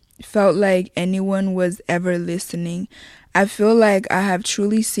never felt like anyone was ever listening. I feel like I have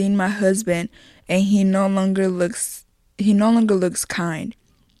truly seen my husband, and he no longer looks kind.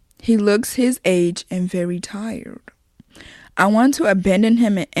 He looks his age and very tired. I want to abandon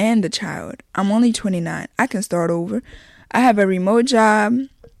him and end the child. I'm only 29. I can start over. I have a remote job.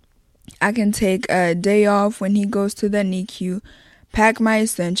 I can take a day off when he goes to the NICU, pack my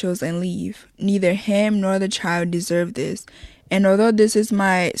essentials, and leave. Neither him nor the child deserve this. And although this is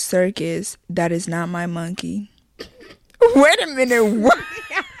my circus, that is not my monkey. Wait a minute. What?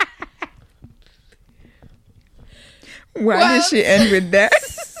 Why did she end with that?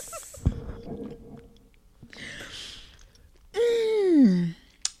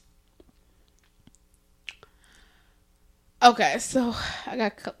 Okay, so I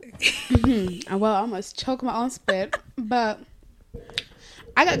got. Well, I almost choked my own spit, but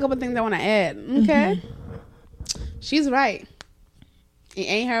I got a couple things I want to add. Okay, she's right. It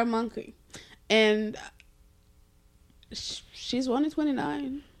ain't her monkey, and she's only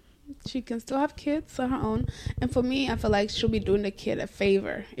 29. She can still have kids of her own, and for me, I feel like she'll be doing the kid a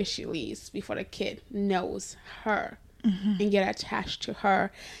favor if she leaves before the kid knows her and get attached to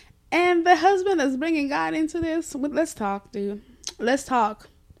her. And the husband is bringing God into this. Let's talk, dude. Let's talk.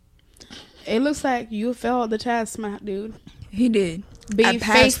 It looks like you failed the test, my dude. He did. Being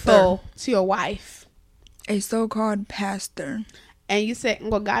faithful to your wife. A so-called pastor. And you say,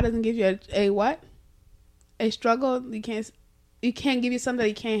 well, God doesn't give you a what? A struggle? You can't give you something that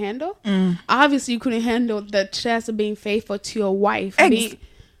you can't handle? Obviously, you couldn't handle the test of being faithful to your wife.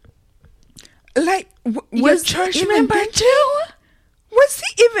 Was church member too? What's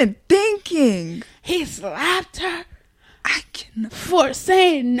he even thinking? He slapped her. I cannot. For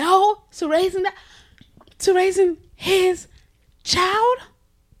saying no to raising his child.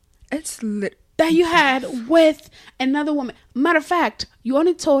 It's that you had with another woman. Matter of fact, you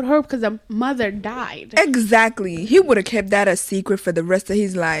only told her because the mother died. Exactly. He would have kept that a secret for the rest of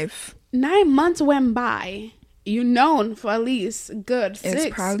his life. 9 months went by. You known for at least good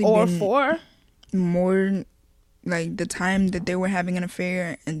 6 or 4. More like the time that they were having an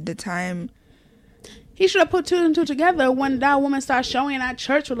affair and the time. He should have put 2 and 2 together when that woman started showing at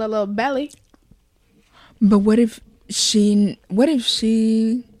church with a little belly. But what if she... Wait,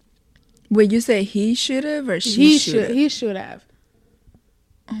 you say he should have or she should have? He should have.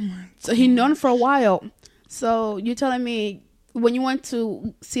 Oh my God. So he known for a while. So you're telling me when you went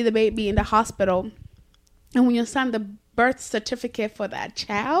to see the baby in the hospital and when you signed the birth certificate for that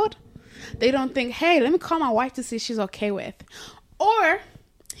child, they don't think, hey, let me call my wife to see if she's okay with. Or,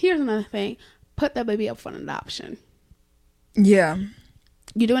 here's another thing, put that baby up for an adoption. Yeah.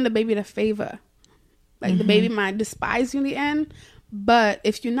 You're doing the baby the favor. Like, the baby might despise you in the end, but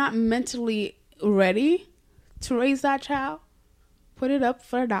if you're not mentally ready to raise that child, put it up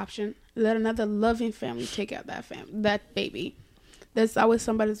for adoption. Let another loving family take care of that baby. There's always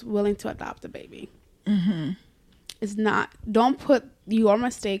somebody who's willing to adopt a baby. It's not. Don't put your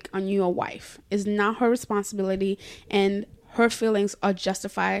mistake on your wife. It's not her responsibility, and her feelings are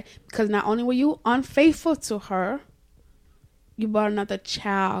justified because not only were you unfaithful to her, you brought another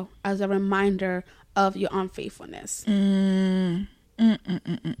child as a reminder of your unfaithfulness. I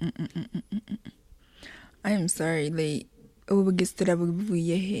am sorry. Like,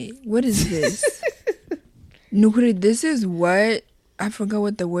 what is this? Nukuri, this is what I forgot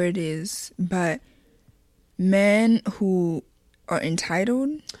what the word is, but men who are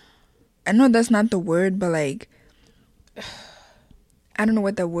entitled, I know that's not the word, but like, I don't know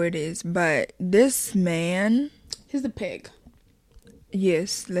what that word is, but this man, he's the pig.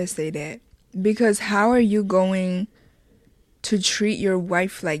 Yes, let's say that. Because how are you going to treat your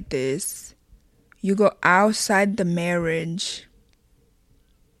wife like this? You go outside the marriage,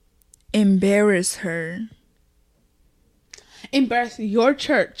 embarrass her, embarrass your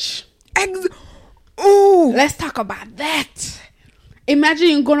church. Oh, let's talk about that. Imagine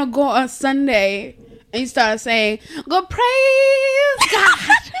you're gonna go on Sunday and you start saying, "Go praise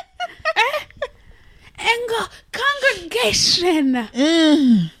God," and go, "Congregation,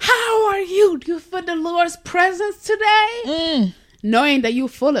 how are you? Do you feel the Lord's presence today?" Knowing that you're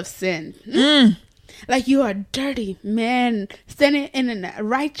full of sin. Like you are a dirty man standing in a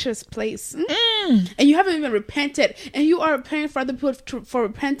righteous place. And you haven't even repented. And you are praying for other people for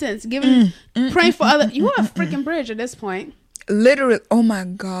repentance. Praying for other. You are a freaking bridge at this point. Literally. Oh my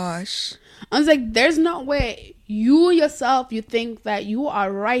gosh. I was like, there's no way you yourself, you think that you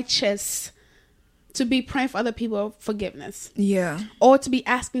are righteous to be praying for other people forgiveness. Yeah. Or to be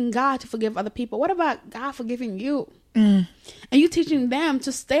asking God to forgive other people. What about God forgiving you? And you teaching them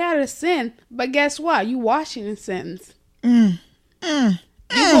to stay out of sin, but guess what? You washing in sins. You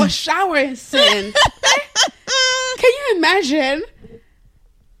go shower in sin. Can you imagine?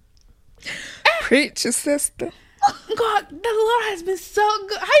 Preach, sister. God, the Lord has been so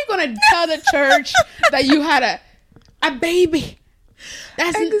good. How you gonna tell the church that you had a baby?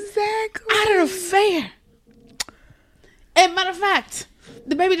 That's exactly out of fair. And matter of fact,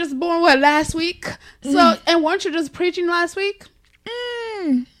 the baby just born last week? So and weren't you just preaching last week?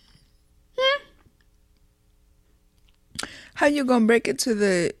 How you gonna break it to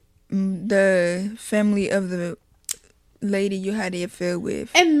the family of the lady you had the affair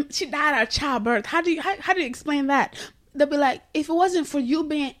with? And she died of childbirth. How do you explain that? They'll be like, if it wasn't for you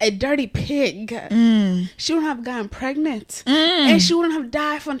being a dirty pig, she wouldn't have gotten pregnant, and she wouldn't have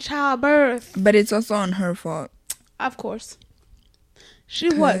died from childbirth. But it's also on her fault. Of course. She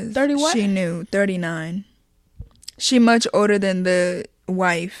what? 30 what? She knew 39. She much older than the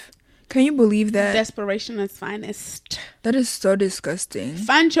wife. Can you believe that? Desperation is finest. That is so disgusting.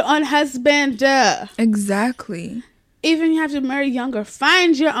 Find your own husband. Exactly. Even you have to marry younger.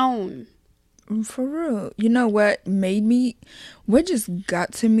 Find your own. For real. You know what just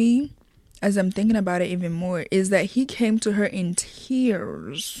got to me as I'm thinking about it even more is that he came to her in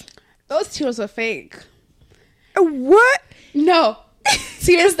tears. Those tears are fake. What? No.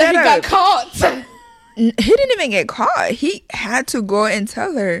 Tears that he got caught. He didn't even get caught. He had to go and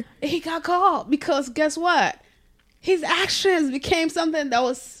tell her. He got caught because guess what? His actions became something that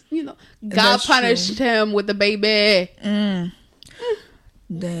was, God That's punished him with the baby.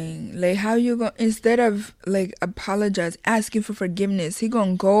 Dang. Like, how you gonna, instead of, like, apologize, asking for forgiveness, he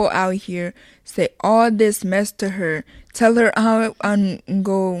gonna go out here, say all this mess to her, tell her how,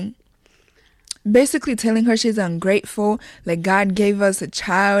 go, basically telling her she's ungrateful, like, God gave us a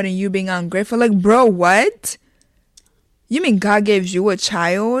child and you being ungrateful. Like, bro, what? You mean God gave you a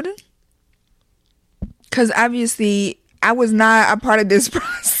child? Because obviously, I was not a part of this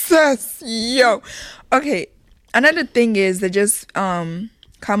process. Yo. Okay. Another thing is that just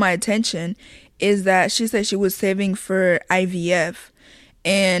caught my attention is that she said she was saving for IVF.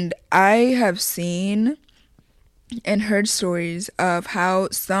 And I have seen and heard stories of how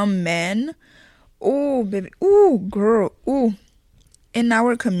some men, oh, baby, oh, girl, oh, in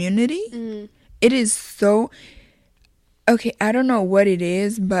our community, it is so, okay, I don't know what it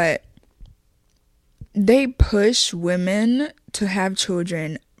is, but they push women to have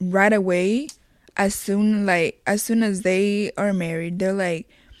children right away as soon as they are married. They're like,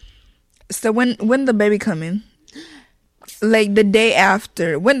 so when the baby coming, like the day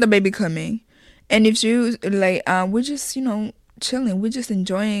after, when the baby coming, and if you like, we're just chilling, we're just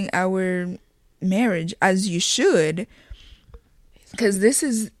enjoying our marriage as you should, because this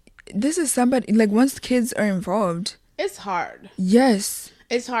is somebody, like, once kids are involved, it's hard. Yes.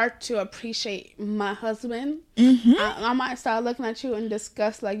 It's hard to appreciate my husband. I might start looking at you in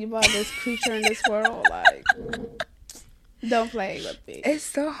disgust, like you brought this creature in this world. Like, don't play with me. It's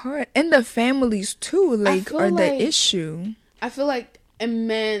so hard, and the families too, like, are the issue. I feel like a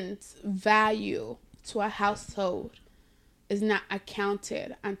man's value to a household is not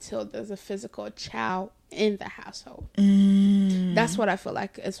accounted until there's a physical child in the household. That's what I feel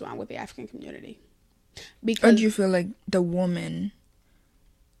like is wrong with the African community. Because, or do you feel like the woman?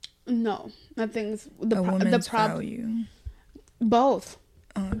 No, nothing's the woman's value. Both.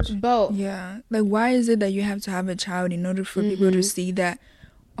 Both. Yeah. Like, why is it that you have to have a child in order for people to see that,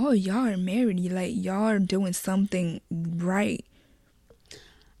 oh, y'all are married, y'all are doing something right?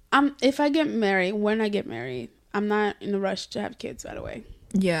 If I get married, when I get married, I'm not in a rush to have kids, by the way.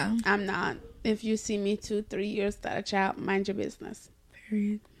 Yeah. I'm not. If you see me 2-3 years without a child, mind your business.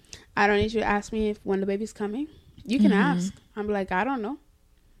 Period. I don't need you to ask me when the baby's coming. You can ask. I'm like, I don't know.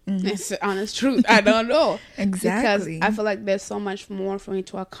 It's the honest truth. I don't know. Exactly. Because I feel like there's so much more for me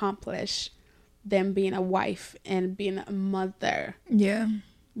to accomplish than being a wife and being a mother. Yeah.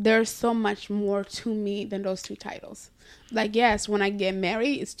 There's so much more to me than those two titles. Like, yes, when I get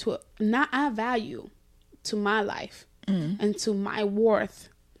married, it's to not add value to my life and to my worth,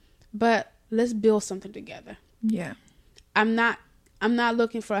 but let's build something together. Yeah. I'm not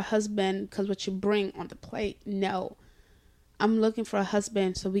looking for a husband because what you bring on the plate. No. I'm looking for a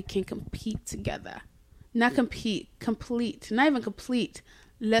husband so we can compete together. Not compete, complete. Not even complete.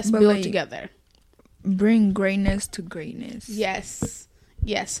 Let's build together. Bring greatness to greatness. Yes.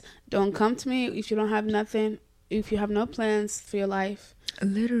 Yes. Don't come to me if you don't have nothing. If you have no plans for your life.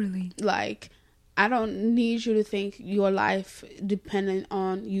 Literally. Like, I don't need you to think your life dependent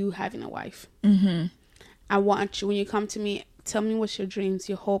on you having a wife. I want you, when you come to me, tell me what's your dreams,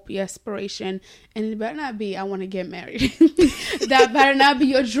 your hope, your aspiration. And it better not be, I want to get married. That better not be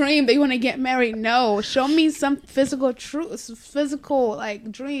your dream that you want to get married. No. Show me some physical truths, physical,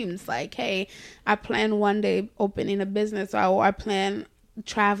 like, dreams. Like, hey, I plan one day opening a business, or I plan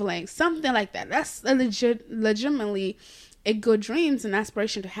traveling. Something like that. That's a legitimately a good dreams and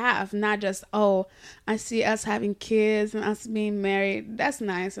aspiration to have. Not just, oh, I see us having kids and us being married. That's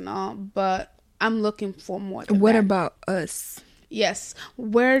nice and all, but I'm looking for more than what that. about us? Yes.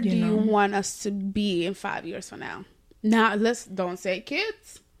 Where do you want us to be in 5 years from now? Now, don't say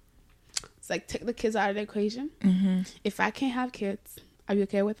kids. It's like, take the kids out of the equation. If I can't have kids, are you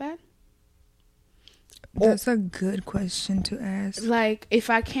okay with that? That's a good question to ask. Like, if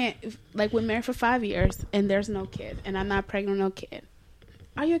I can't, like, we're married for 5 years and there's no kid and I'm not pregnant, no kid.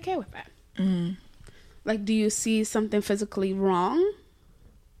 Are you okay with that? Like, do you see something physically wrong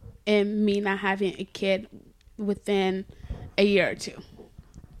in me not having a kid within a year or two.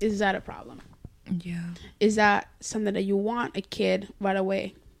 Is that a problem? Yeah. Is that something that you want a kid right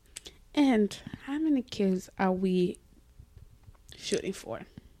away? And how many kids are we shooting for?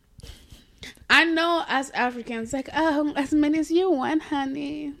 I know as Africans, like, oh, as many as you want,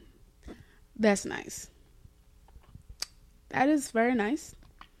 honey. That's nice. That is very nice.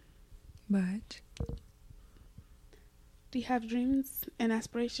 But do you have dreams and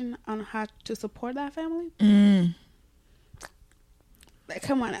aspiration on how to support that family? Like,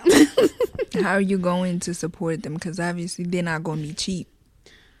 come on now. How are you going to support them? Because obviously they're not going to be cheap.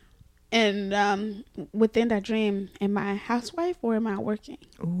 And within that dream, am I a housewife or am I working?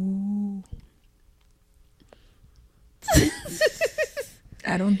 Ooh.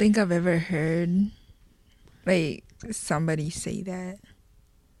 I don't think I've ever heard like somebody say that.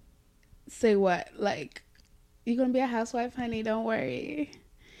 Say what? Like, you're gonna be a housewife, honey, don't worry.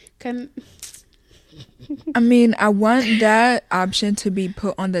 I mean, I want that option to be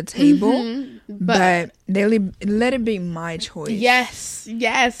put on the table, but let it be my choice. Yes.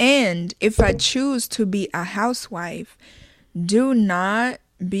 And if I choose to be a housewife, do not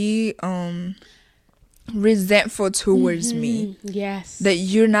be resentful towards me. Yes. That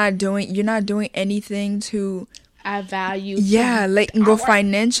you're not doing anything to add value. Yeah, like go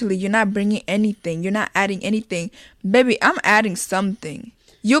financially. You're not bringing anything. You're not adding anything. Baby, I'm adding something.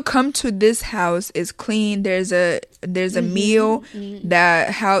 You come to this house, it's clean. There's a meal that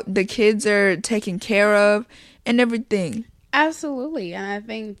how the kids are taken care of and everything. Absolutely. And I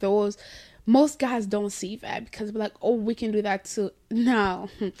think most guys don't see that because we're like, oh, we can do that too. No,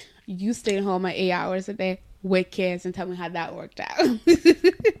 you stay home at 8 hours a day with kids and tell me how that worked out.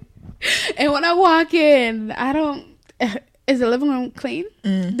 And when I walk in, is the living room clean?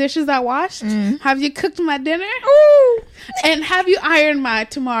 Dishes are washed? Have you cooked my dinner? Ooh. And have you ironed my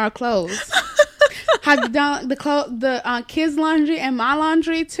tomorrow clothes? Have you done the kids' laundry and my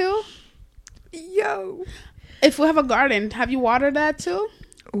laundry too? Yo. If we have a garden, have you watered that too?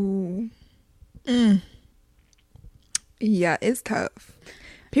 Ooh. Yeah, it's tough.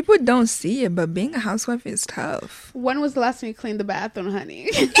 People don't see it, but being a housewife is tough. When was the last time you cleaned the bathroom, honey?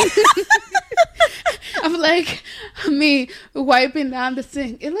 I'm like, me wiping down the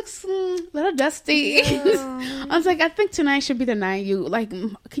sink. It looks a little dusty. Yeah. I was like, I think tonight should be the night you, like,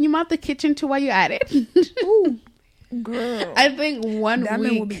 can you mop the kitchen too while you're at it? Ooh, girl. I think that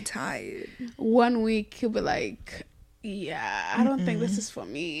man will be tired. 1 week, he'll be like, yeah, I don't think this is for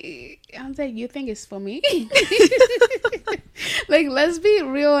me. I was like, you think it's for me? Like, let's be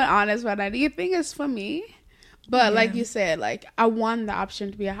real and honest about that. Do you think it's for me? But like you said, like, I want the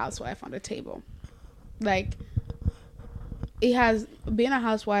option to be a housewife on the table. Like, being a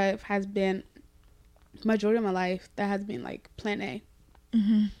housewife has been majority of my life. That has been like plan A.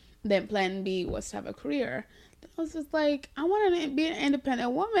 Then plan B was to have a career. I was just like, I want to be an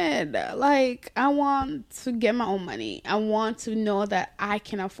independent woman. Like, I want to get my own money. I want to know that I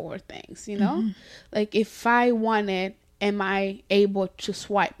can afford things, you know? Like, if I want it, am I able to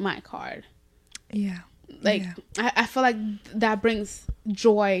swipe my card? Yeah. Like, I feel like that brings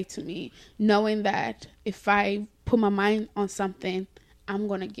joy to me, knowing that if I put my mind on something, I'm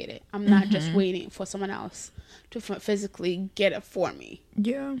going to get it. I'm not just waiting for someone else to physically get it for me.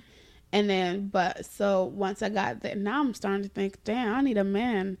 Yeah. And then, so once I got there, now I'm starting to think, damn, I need a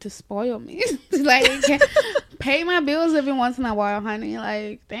man to spoil me. Like, pay my bills every once in a while, honey.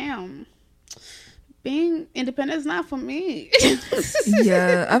 Like, damn. Being independent is not for me.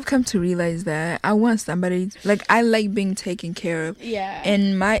 Yeah, I've come to realize that I want somebody, like, I like being taken care of. Yeah.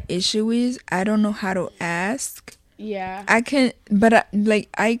 And my issue is I don't know how to ask. Yeah. I can, but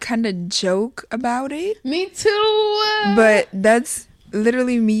I kind of joke about it. Me too. But that's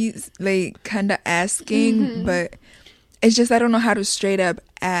literally me, like, kind of asking. But it's just I don't know how to straight up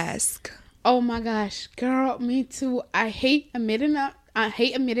ask. Oh my gosh, girl, me too. I hate admitting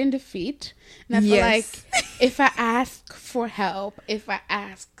defeat. And I feel like if I ask for help, if I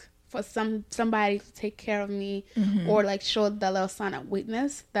ask for somebody to take care of me or like show the little sign of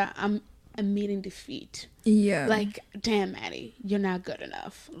weakness, that I'm admitting defeat. Yeah. Like, damn, Maddie, you're not good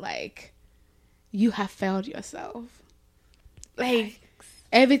enough. Like, you have failed yourself. Like,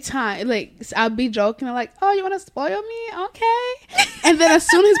 every time, like, I'll be joking. I'm like, oh, you want to spoil me? Okay. And then as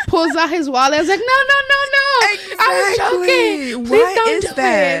soon as he pulls out his wallet, I was like, no. Exactly. I was joking. Please don't do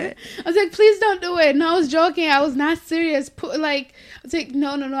that? it. I was like, please don't do it. No, I was joking. I was not serious. I was like,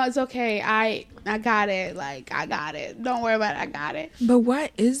 no, it's okay. I got it. Like, I got it. Don't worry about it. I got it. But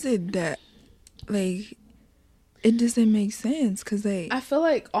why is it that, like, it doesn't make sense? Because, like, I feel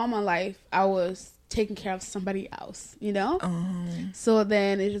like all my life I was taking care of somebody else, you know? So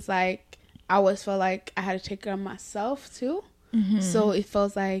then it's just like, I always felt like I had to take care of myself too. Mm-hmm. So it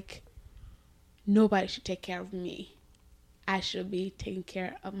feels like nobody should take care of me. I should be taking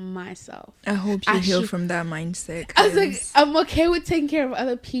care of myself. I hope you heal from that mindset. I was like, I'm okay with taking care of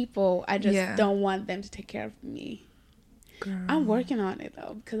other people. I just don't want them to take care of me. Girl. I'm working on it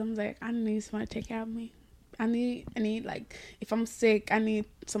though, because I'm like, I need somebody to take care of me. I need like, if I'm sick, I need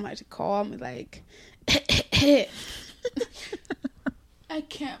somebody to call me like, I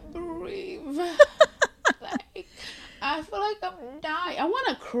can't breathe. Like, I feel like I'm dying. I want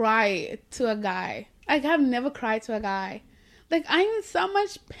to cry to a guy. Like, I've never cried to a guy. Like, I'm in so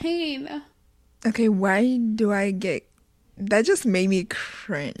much pain. Okay, why do I get... That just made me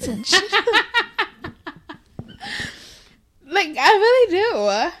cringe. Like, I really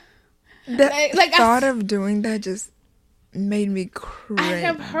do. The thought of doing that just made me cringe. I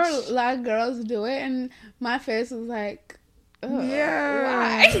have heard a lot of girls do it, and my face was like,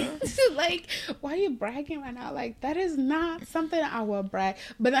 why? Like, why are you bragging right now? Like, that is not something I will brag.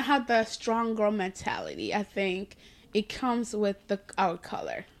 But I have the strong girl mentality. I think it comes with our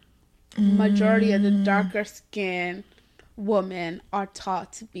color. Majority of the darker skin women are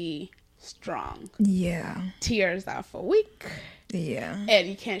taught to be strong. Yeah. Tears are for weak. Yeah. And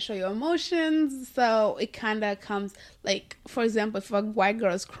you can't show your emotions. So it kind of comes, like, for example, if a white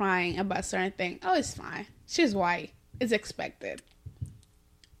girl is crying about a certain thing, oh, it's fine. She's white. It's expected.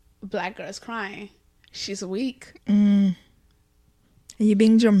 Black girl is crying. She's weak. You're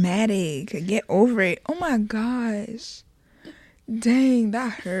being dramatic. Get over it. Oh my gosh. Dang,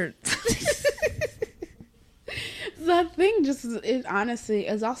 that hurts. The thing just is, honestly,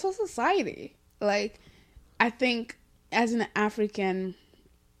 is also society. Like, I think as an African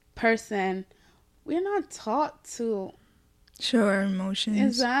person, we're not taught to show our emotions.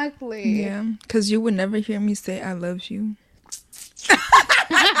 Exactly. Yeah, because you would never hear me say I love you.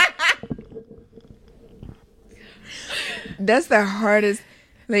 That's the hardest.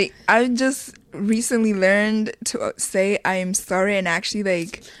 Like, I just recently learned to say I am sorry and actually,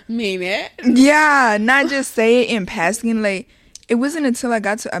 like, mean it. Yeah, not just say it in passing. Like, it wasn't until I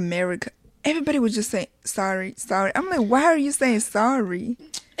got to America, everybody was just saying sorry. I'm like, why are you saying sorry?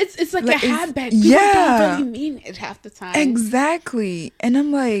 It's like a habit. People don't really mean it half the time. Exactly. And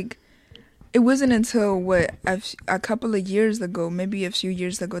I'm like, it wasn't until a couple of years ago, maybe a few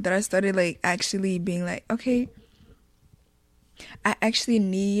years ago, that I started like actually being like, okay, I actually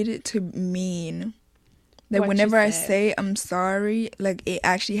need to mean that whenever I say I'm sorry, like, it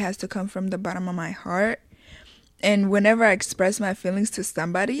actually has to come from the bottom of my heart. And whenever I express my feelings to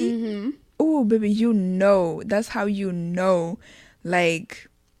somebody, oh, baby, that's how like,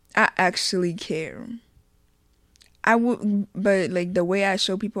 I actually care. But like, the way I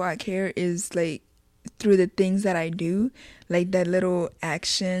show people I care is like through the things that I do, like that little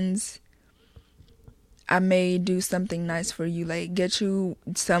actions. I may do something nice for you, like get you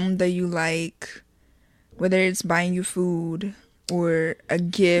something that you like, whether it's buying you food or a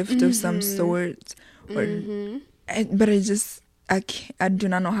gift of some sort, or but I do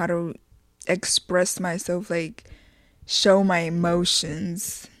not know how to express myself, like show my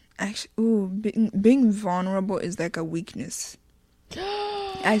emotions. Actually, being vulnerable is like a weakness.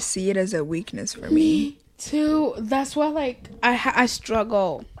 I see it as a weakness for me too. That's why, like, I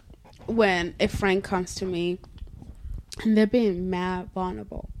struggle when a friend comes to me and they're being mad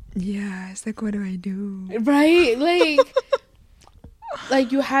vulnerable. Yeah, it's like, what do I do? Right? Like,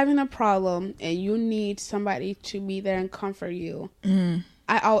 like you're having a problem and you need somebody to be there and comfort you.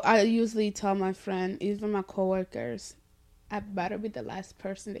 I usually tell my friend, even my coworkers, I better be the last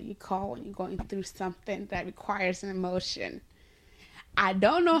person that you call when you're going through something that requires an emotion. I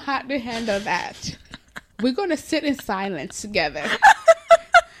don't know how to handle that. We're going to sit in silence together.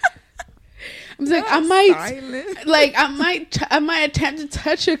 I'm like, I might attempt to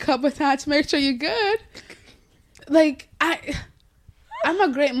touch you a couple of times to make sure you're good. Like, I'm a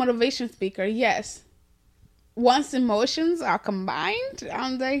great motivation speaker, yes. Once emotions are combined,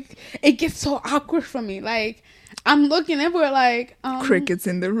 I'm like, it gets so awkward for me. Like, I'm looking everywhere like... crickets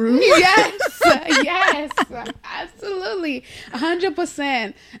in the room. Yes, absolutely.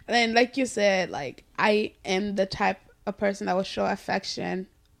 100%. And like you said, like, I am the type of person that will show affection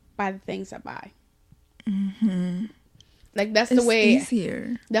by the things I buy. Like, that's the way...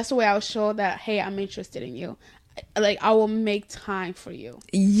 easier. That's the way I will show that, hey, I'm interested in you. Like, I will make time for you.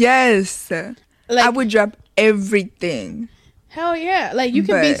 Yes. Like, I would drop everything. Hell yeah. Like, you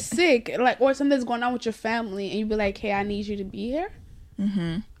can be sick, like, or something's going on with your family, and you be like, hey, I need you to be here.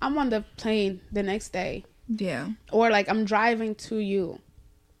 I'm on the plane the next day. Yeah. Or, like, I'm driving to you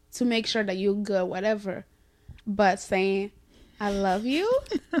to make sure that you're good, whatever. But saying, I love you?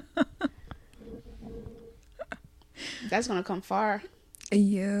 that's gonna come far.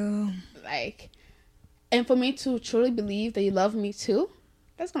 Yeah. Like, and for me to truly believe that you love me too,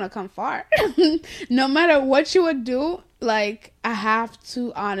 that's gonna come far. No matter what you would do, like, I have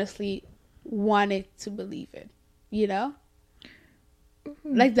to honestly want it to believe it, you know?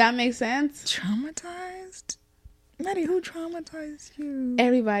 Like, that makes sense? Traumatized? Maddie, who traumatized you?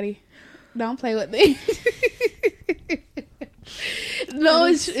 Everybody. Don't play with me. No,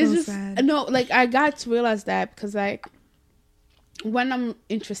 it's just sad. No, like, I got to realize that because, like, when I'm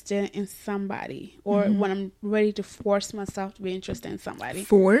interested in somebody or when I'm ready to force myself to be interested in somebody.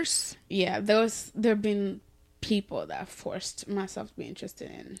 Force? Yeah, there have been people that forced myself to be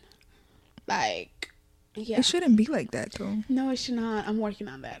interested in. Like, yeah. It shouldn't be like that, though. No, it should not. I'm working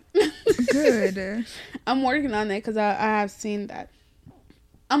on that. Good. I'm working on it because I have seen that.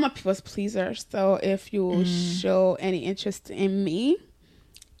 I'm a people's pleaser, so if you show any interest in me,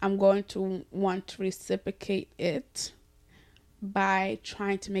 I'm going to want to reciprocate it by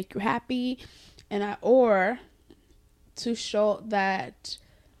trying to make you happy, or to show that,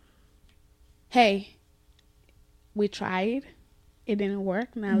 hey, we tried, it didn't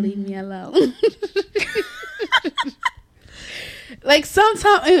work, now leave me alone. Like,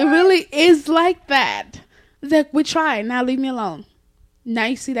 sometimes it really is like that. It's like, we tried, now leave me alone. Now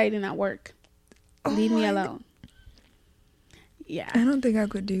you see that it did not work. Leave me alone. Yeah. I don't think I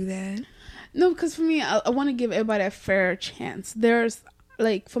could do that. No, because for me, I want to give everybody a fair chance. There's,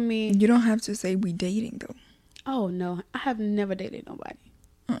 like, for me... You don't have to say we dating, though. Oh, no. I have never dated nobody.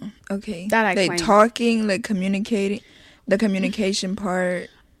 Okay. That I claim. Like, talking, like, communicating, the communication part.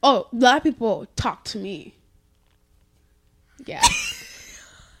 Oh, a lot of people talk to me. Yeah.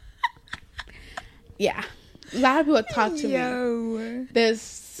 Yeah. A lot of people talk to me.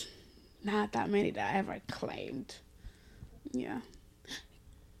 There's not that many that I ever claimed. Yeah.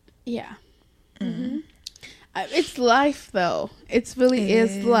 Yeah. Mm-hmm. It's life, though. It really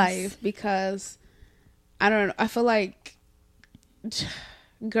is life, because I don't know. I feel like,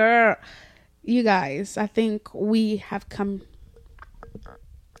 girl, you guys, I think we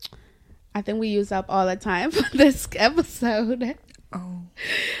use up all the time for this episode. Oh.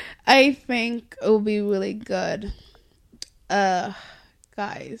 I think it will be really good.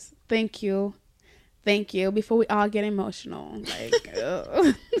 Guys, thank you. Before we all get emotional, like,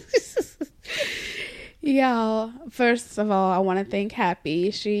 yeah. First of all, I want to thank Happy.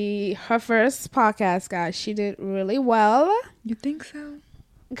 Her first podcast, guys, she did really well. You think so?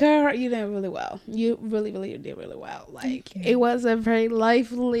 Girl, you did really well. You really, really did really well. Like, it was a very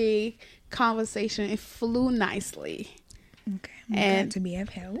lively conversation. It flew nicely. Okay, I'm glad to be of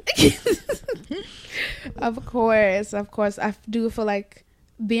help. Of course. I do feel like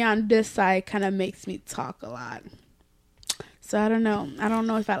being on this side kind of makes me talk a lot. So I don't know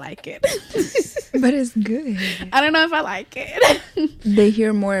if I like it. But it's good. I don't know if I like it. They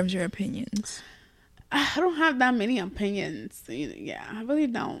hear more of your opinions. I don't have that many opinions. Yeah, I really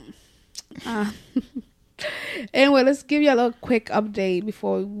don't. Anyway, let's give you a little quick update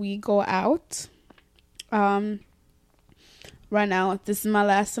before we go out. Right now, this is my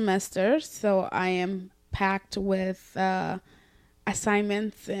last semester, so I am packed with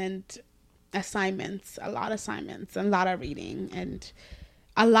assignments, a lot of reading, and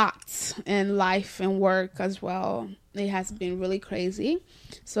a lot in life and work as well. It has been really crazy.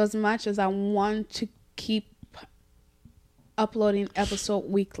 So as much as I want to keep uploading episode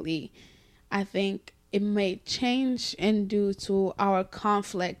weekly, I think it may change, and due to our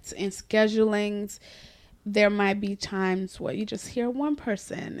conflicts in schedulings, there might be times where you just hear one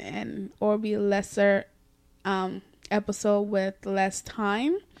person or be lesser episode with less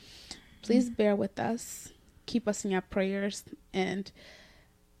time. Please bear with us. Keep us in your prayers. And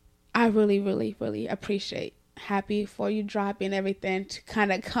I really, really, really appreciate Happy for you dropping everything to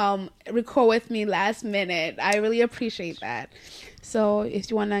kind of come record with me last minute. I really appreciate that. So if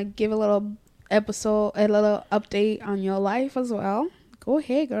you want to give a little update on your life as well, go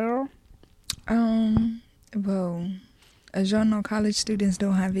ahead, girl. Well, as y'all know, college students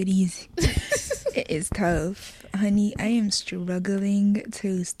don't have it easy. It is tough. Honey, I am struggling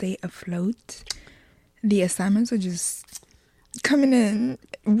to stay afloat. The assignments are just coming in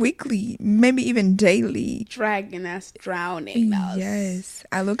weekly, maybe even daily. Dragging us, drowning us. Yes.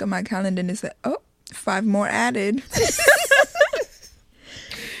 I look at my calendar and it's like, 5 more added.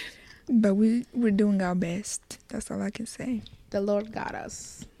 But we're doing our best. That's all I can say. The Lord got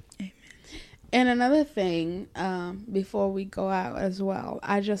us. Amen. And another thing, before we go out as well,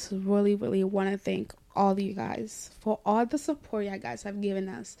 I just really, really want to thank all of you guys for all the support you guys have given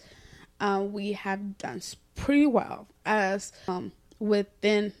us. We have done pretty well, as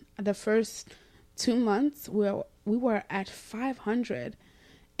within the first 2 months, we're we were at 500,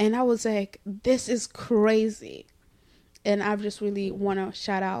 and I was like, this is crazy. And I just really want to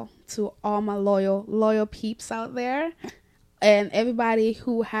shout out to all my loyal peeps out there, and everybody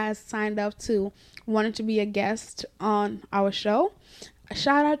who has signed up to wanted to be a guest on our show. A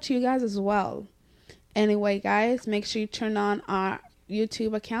shout out to you guys as well. Anyway, guys, make sure you turn on our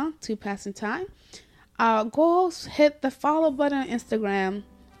YouTube account, Two Passing Time. Go hit the follow button on Instagram,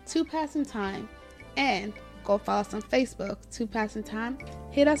 Two Passing Time, and go follow us on Facebook, Two Passing Time.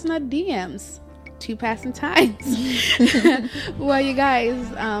 Hit us in our DMs, Two Passing Times. Well, you guys,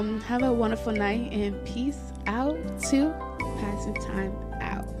 have a wonderful night, and peace out. Two Passing Time.